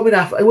that are coming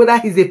out. Whether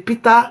he's a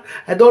Peter.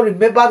 I don't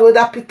remember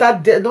whether Peter. I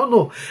don't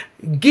know.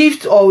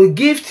 Gift or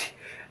gift.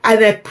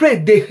 And I pray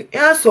the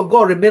hands of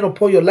God remain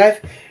upon your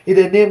life in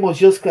the name of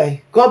Jesus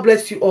Christ. God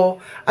bless you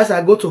all as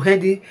I go to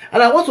Handy.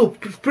 And I want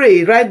to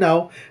pray right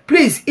now.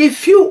 Please,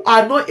 if you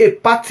are not a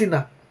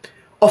partner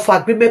of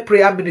Agreement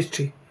Prayer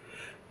Ministry,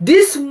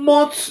 this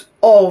month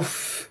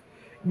of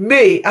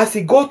May, as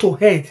you go to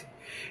Hand,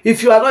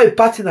 if you are not a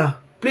partner,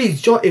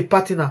 please join a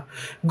partner.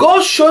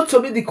 God showed to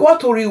me, He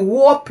want to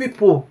reward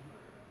people.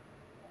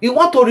 He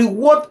want to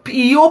reward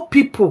your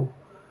people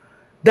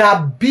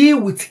that be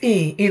with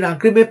Him in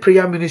Agreement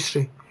Prayer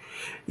Ministry.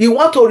 You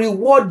want to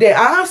reward them.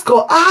 I ask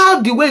God, how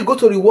the way you go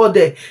to reward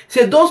them?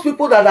 Say, those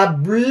people that are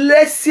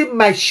blessing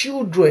my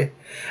children.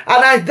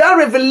 And that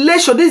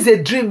revelation, this is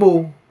a dream.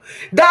 Oh,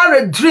 that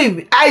a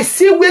dream. I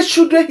see where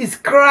children is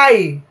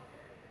crying.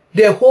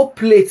 The whole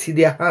plate in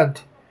their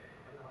hand.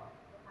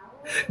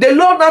 The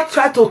Lord now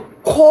tried to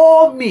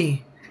call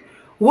me.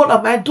 What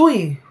am I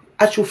doing?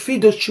 I should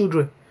feed those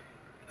children.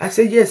 I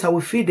said, yes, I will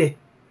feed them.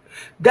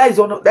 That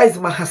is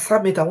my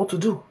assignment I want to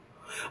do.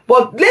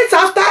 But later,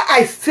 after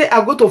I say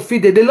I'm going to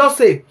feed them, the Lord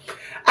say,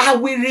 I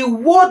will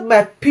reward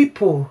my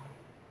people.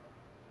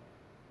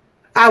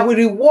 I will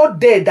reward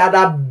them that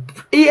are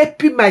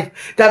helping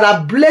that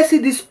are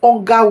blessing this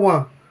hunger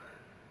one.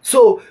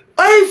 So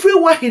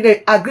everyone in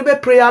the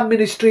agreement prayer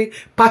ministry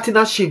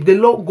partnership, the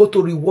Lord go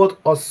to reward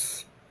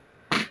us.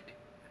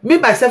 Me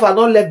myself are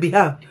not left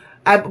behind.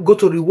 I go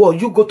to reward.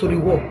 You go to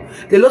reward.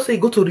 The Lord say,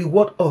 go to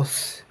reward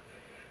us.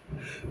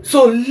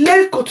 So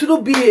let's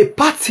continue be a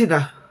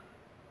partner.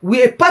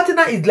 A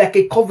partner is like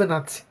a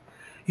covenant.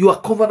 You are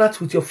covenant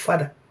with your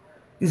Father.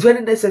 It's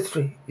very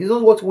necessary. It's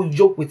not what we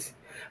joke with.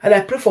 And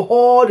I pray for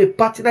all the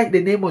partners in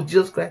the name of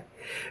Jesus Christ.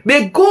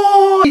 May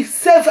God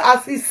himself,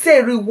 as he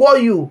said,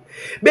 reward you.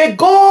 May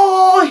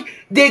God,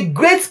 the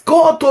great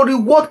God, to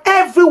reward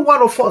every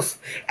one of us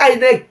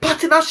in a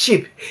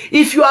partnership.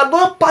 If you are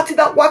not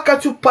partner, why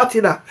can't you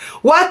partner?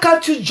 Why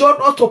can't you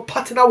join us to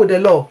partner with the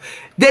Lord?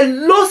 The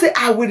Lord said,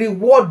 I will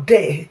reward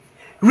them.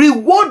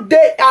 Reward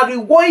them and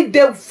reward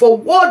them for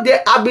what they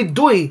have been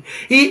doing.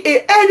 In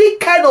any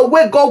kind of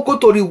way God go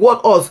to reward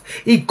us.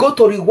 He go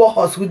to reward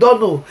us. We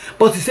don't know.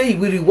 But he said he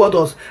will reward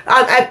us.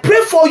 And I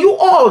pray for you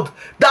all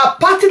that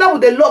partner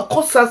with the Lord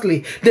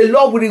constantly. The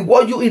Lord will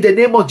reward you in the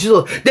name of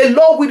Jesus. The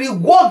Lord will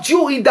reward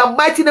you in the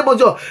mighty name of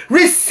Jesus.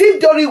 Receive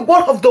the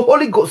reward of the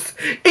Holy Ghost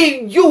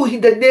in you in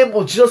the name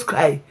of Jesus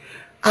Christ.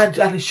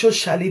 And so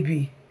shall it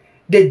be.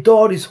 The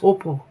door is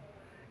open.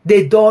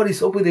 The door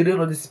is open in the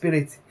name of the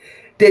Spirit.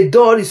 The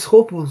door is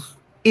open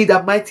in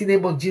the mighty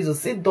name of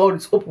Jesus. The door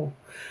is open.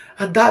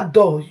 And that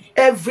door,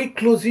 every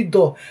closing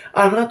door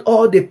around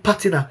all the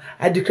partner,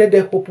 I declare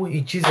them open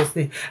in Jesus'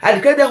 name. I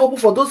declare them open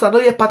for those that are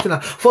not yet partner.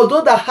 For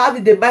those that have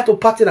in the mind to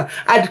partner,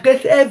 I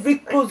declare every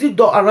closing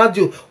door around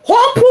you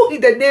open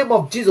in the name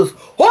of Jesus.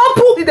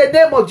 Open in the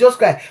name of Jesus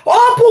Christ.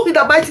 Open in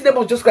the mighty name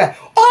of Jesus Christ.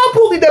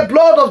 Open in the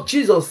blood of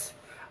Jesus.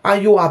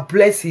 And you are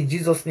blessed in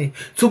Jesus' name.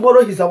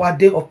 Tomorrow is our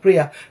day of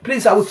prayer.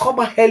 Please, I will come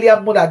out earlier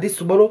more than this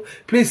tomorrow.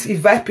 Please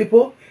invite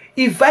people.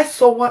 Invite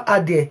someone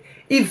out there.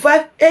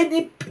 Invite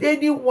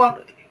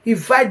anyone.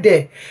 Invite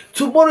them.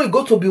 Tomorrow is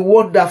going to be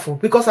wonderful.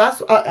 Because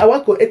I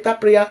want to enter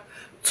prayer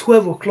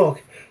 12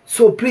 o'clock.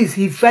 So please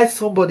invite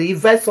somebody.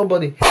 Invite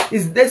somebody.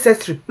 It's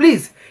necessary.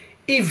 Please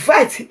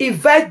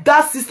invite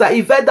that sister.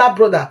 Invite that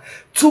brother.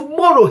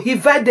 Tomorrow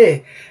invite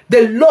them.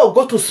 The Lord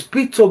going to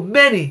speak to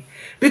many.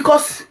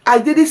 Because I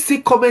didn't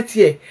see comment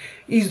here.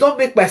 It don't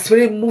make my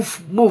spirit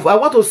move. I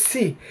want to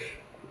see.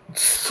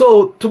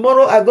 So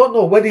tomorrow, I don't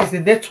know whether it's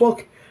the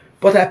network,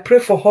 but I pray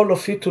for all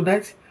of you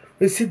tonight.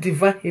 Receive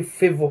divine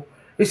favor.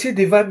 Receive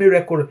divine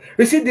miracle.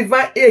 Receive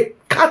divine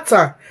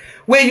encounter.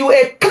 When you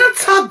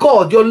encounter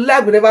God, your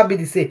life will never be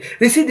the same.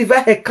 Receive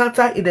divine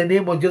encounter in the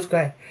name of Jesus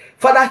Christ.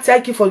 Father,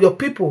 thank you for your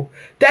people.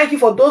 Thank you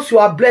for those who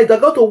are blessed. They're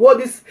going to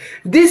watch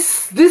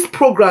this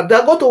program.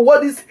 They're going to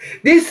watch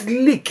this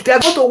leak. They're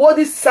going to watch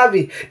this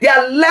survey.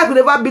 Their life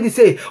will never be the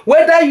same.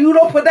 Whether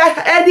Europe, whether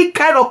any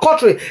kind of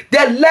country,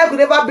 their life will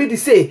never be the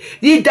same.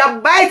 In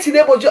the mighty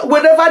name of Jesus,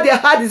 whenever their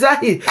heart desire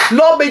is,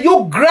 Lord, may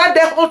you grant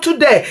them unto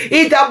them.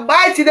 In the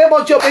mighty name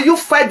of Jesus, may you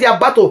fight their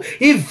battle.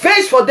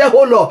 Invest for them,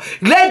 oh Lord.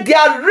 Let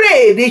their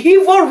rain, the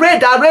evil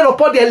rain that rain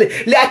upon them,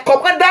 like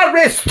command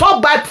rain,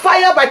 stop by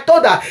fire, by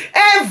thunder.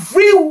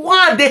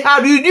 Everyone they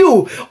have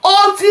renewed,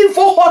 all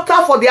evil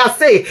altar for their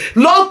sake.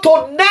 Lord,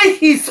 tonight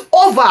is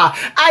over.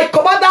 I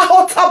command that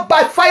altar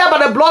by fire,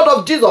 by the blood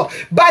of Jesus,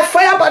 by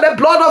fire, by the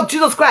blood of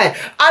Jesus Christ,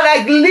 and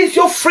I release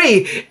you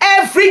free.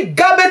 Every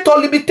garment of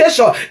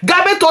limitation,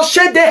 garment of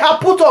shame they have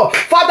put on,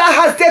 Father,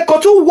 has they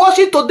continue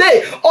washing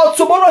today or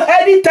tomorrow,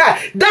 anytime,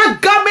 that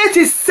garment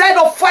is set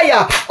on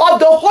fire of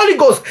the Holy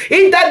Ghost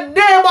in the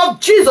name of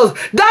Jesus.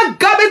 That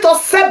garment of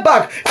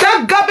setback,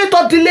 that garment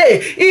of delay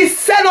is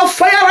set on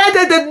fire right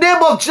in the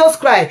name of Jesus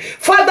Christ.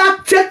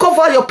 Father, take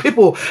over your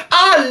people.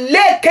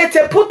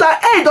 Put a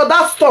head on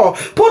that store.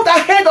 Put a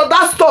head on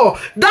that store.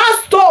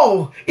 That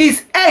store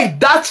is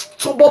that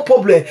stubborn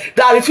problem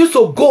that refuses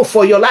to go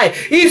for your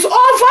life. It's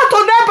over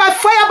tonight by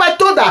fire, by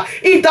thunder.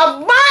 In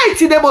the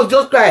mighty name of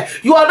Jesus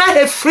Christ. You are not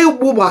a free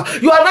woman.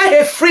 You are not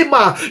a free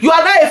man. You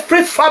are not a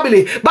free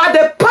family. By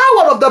the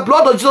power of the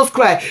blood of Jesus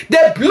Christ.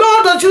 The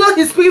blood of Jesus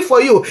is speaking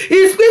for you.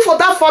 He speaks for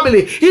that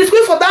family. He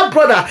speaks for that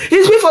brother.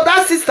 He speaks for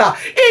that sister.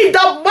 In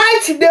the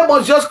mighty name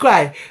of Jesus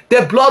Christ.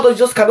 The blood of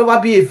Jesus can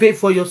never be a vain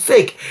for your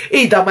sake.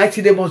 In the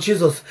mighty name of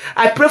Jesus.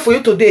 I pray for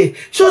you today.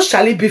 So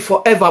shall it be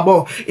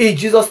forevermore. In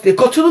Jesus' name.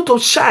 Continue to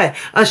shine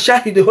and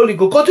shine in the Holy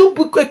Ghost. Continue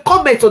to put a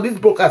comment on this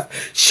broadcast.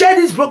 Share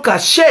this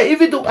broadcast. Share.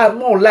 Even though I'm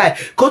more online.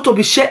 Go to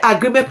be share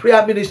agreement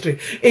prayer ministry.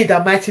 In the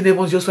mighty name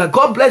of Jesus Christ.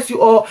 God bless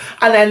you all.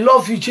 And I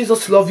love you.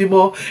 Jesus love you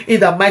more. In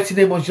the mighty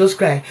name of Jesus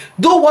Christ.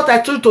 Do what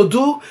I told you to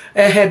do.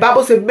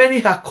 Bible says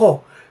many are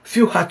called,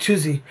 few are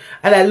choosing.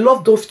 And I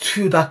love those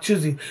few that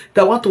choosing,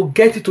 that want to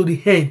get it to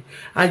the end,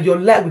 and your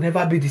life will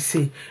never be the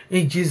same.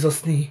 In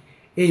Jesus' name,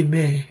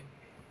 amen.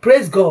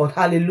 Praise God.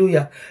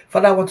 Hallelujah.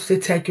 Father, I want to say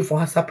thank you for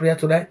answer prayer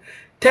tonight.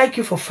 Thank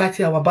you for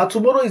fighting our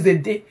battle. Tomorrow is the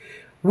day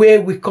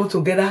where we come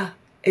together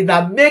in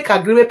a make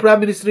agreement prayer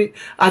ministry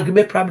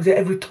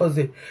every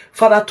Thursday.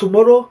 Father,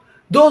 tomorrow,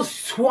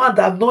 those who are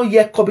not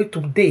yet coming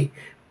today,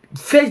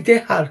 face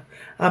their heart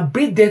and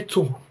bring them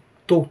to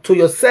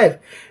yourself.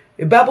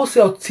 The Bible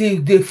says,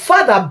 until the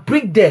Father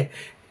bring them,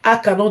 I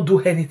cannot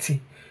do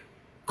anything.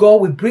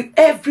 God will bring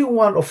every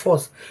one of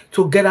us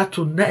together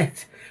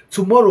tonight,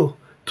 tomorrow,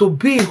 to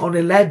be on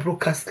a live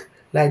broadcast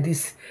like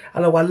this,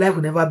 and our life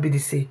will never be the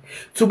same.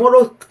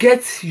 Tomorrow,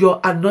 get your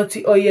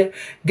anointing oil,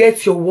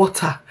 get your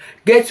water,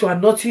 get your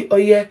anointing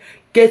oil,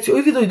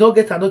 even though you don't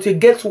get anointing,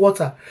 get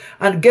water,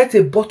 and get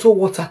a bottle of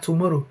water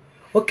tomorrow.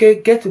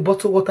 Okay, get a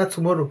bottle of water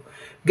tomorrow.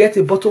 Get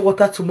a bottle of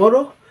water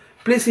tomorrow.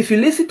 Please, if you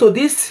listen to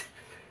this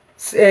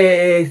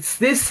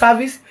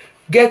service,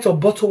 get a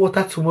bottle of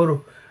water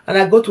tomorrow. And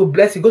I go to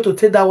bless you, go to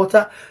take that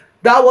water.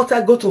 That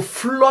water go to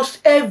flush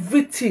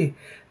everything.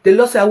 The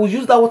Lord said, I will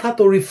use that water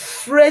to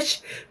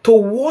refresh, to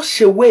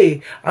wash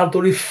away, and to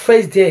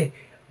refresh there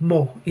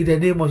more. In the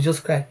name of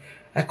Jesus Christ.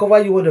 I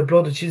cover you with the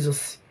blood of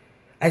Jesus.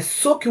 I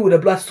soak you with the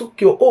blood. I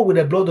soak your all with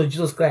the blood of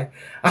Jesus Christ.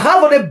 I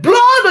have on the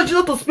blood of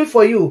Jesus to speak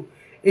for you.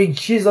 In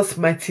Jesus'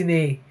 mighty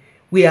name,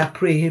 we are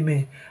praying.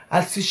 Amen.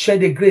 As you share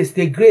the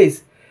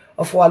grace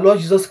of our Lord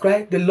Jesus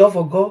Christ, the love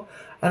of God,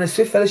 and the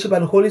sweet fellowship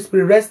and the Holy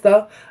Spirit rest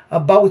down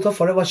and abide with us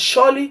forever.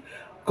 Surely,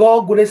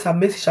 God, goodness, and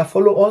mercy shall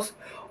follow us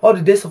all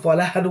the days of our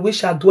life, and we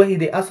shall dwell in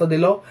the house of the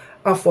Lord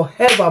and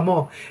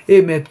forevermore.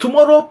 Amen.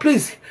 Tomorrow,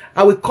 please,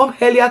 I will come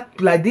earlier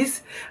like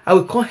this. I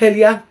will come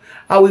earlier.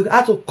 I will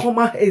have to come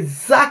out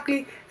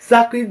exactly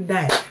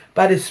 9.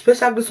 By the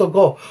special grace of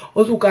God,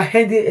 also we can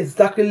handle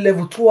exactly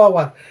level 2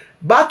 hours.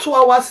 About 2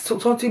 hours,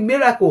 something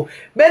miracle.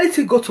 Many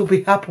things go to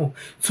be happen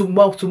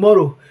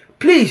tomorrow.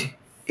 Please,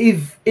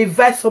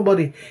 invite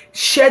somebody,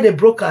 share the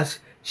broadcast,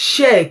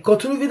 share,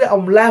 continue with the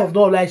live of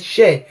no life,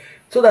 share,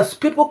 so that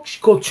people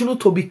continue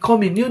to be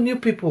coming, new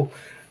people.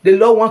 The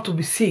Lord want to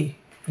be seen.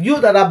 You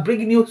that are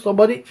bringing you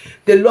somebody,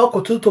 the Lord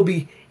continue to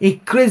be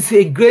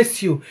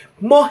grace you,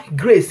 more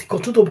grace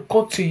continue to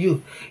come to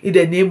you in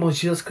the name of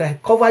Jesus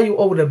Christ. Cover you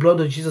all with the blood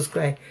of Jesus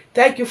Christ.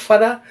 Thank you,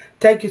 Father.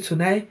 Thank you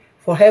tonight.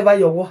 Forever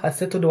your word has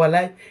settled our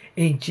life.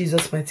 In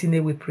Jesus' mighty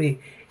name we pray.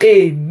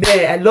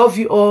 Amen. I love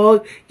you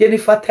all.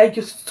 Jennifer, thank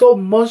you so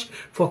much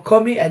for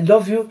coming. I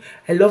love you.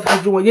 I love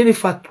everyone.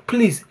 Jennifer,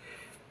 please,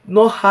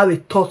 not have a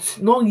thought.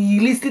 Not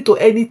listen to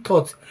any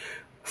thought.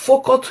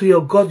 Focus to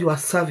your God you are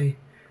serving.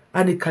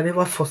 And He can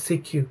never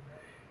forsake you.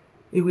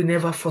 He will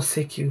never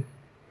forsake you.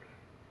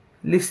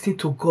 Listen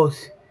to God.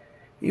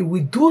 He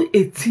will do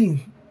a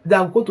thing that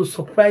will go to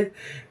surprise.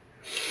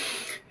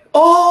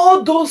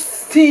 All those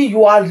things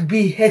you have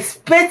been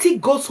expecting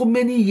God so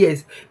many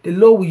years, the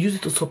Lord will use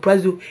it to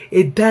surprise you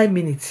a dime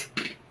minute.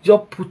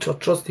 Just put your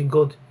trust in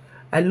God.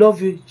 I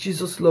love you.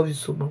 Jesus loves you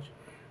so much.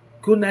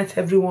 Good night,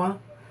 everyone.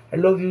 I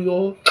love you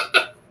all.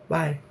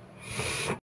 Bye.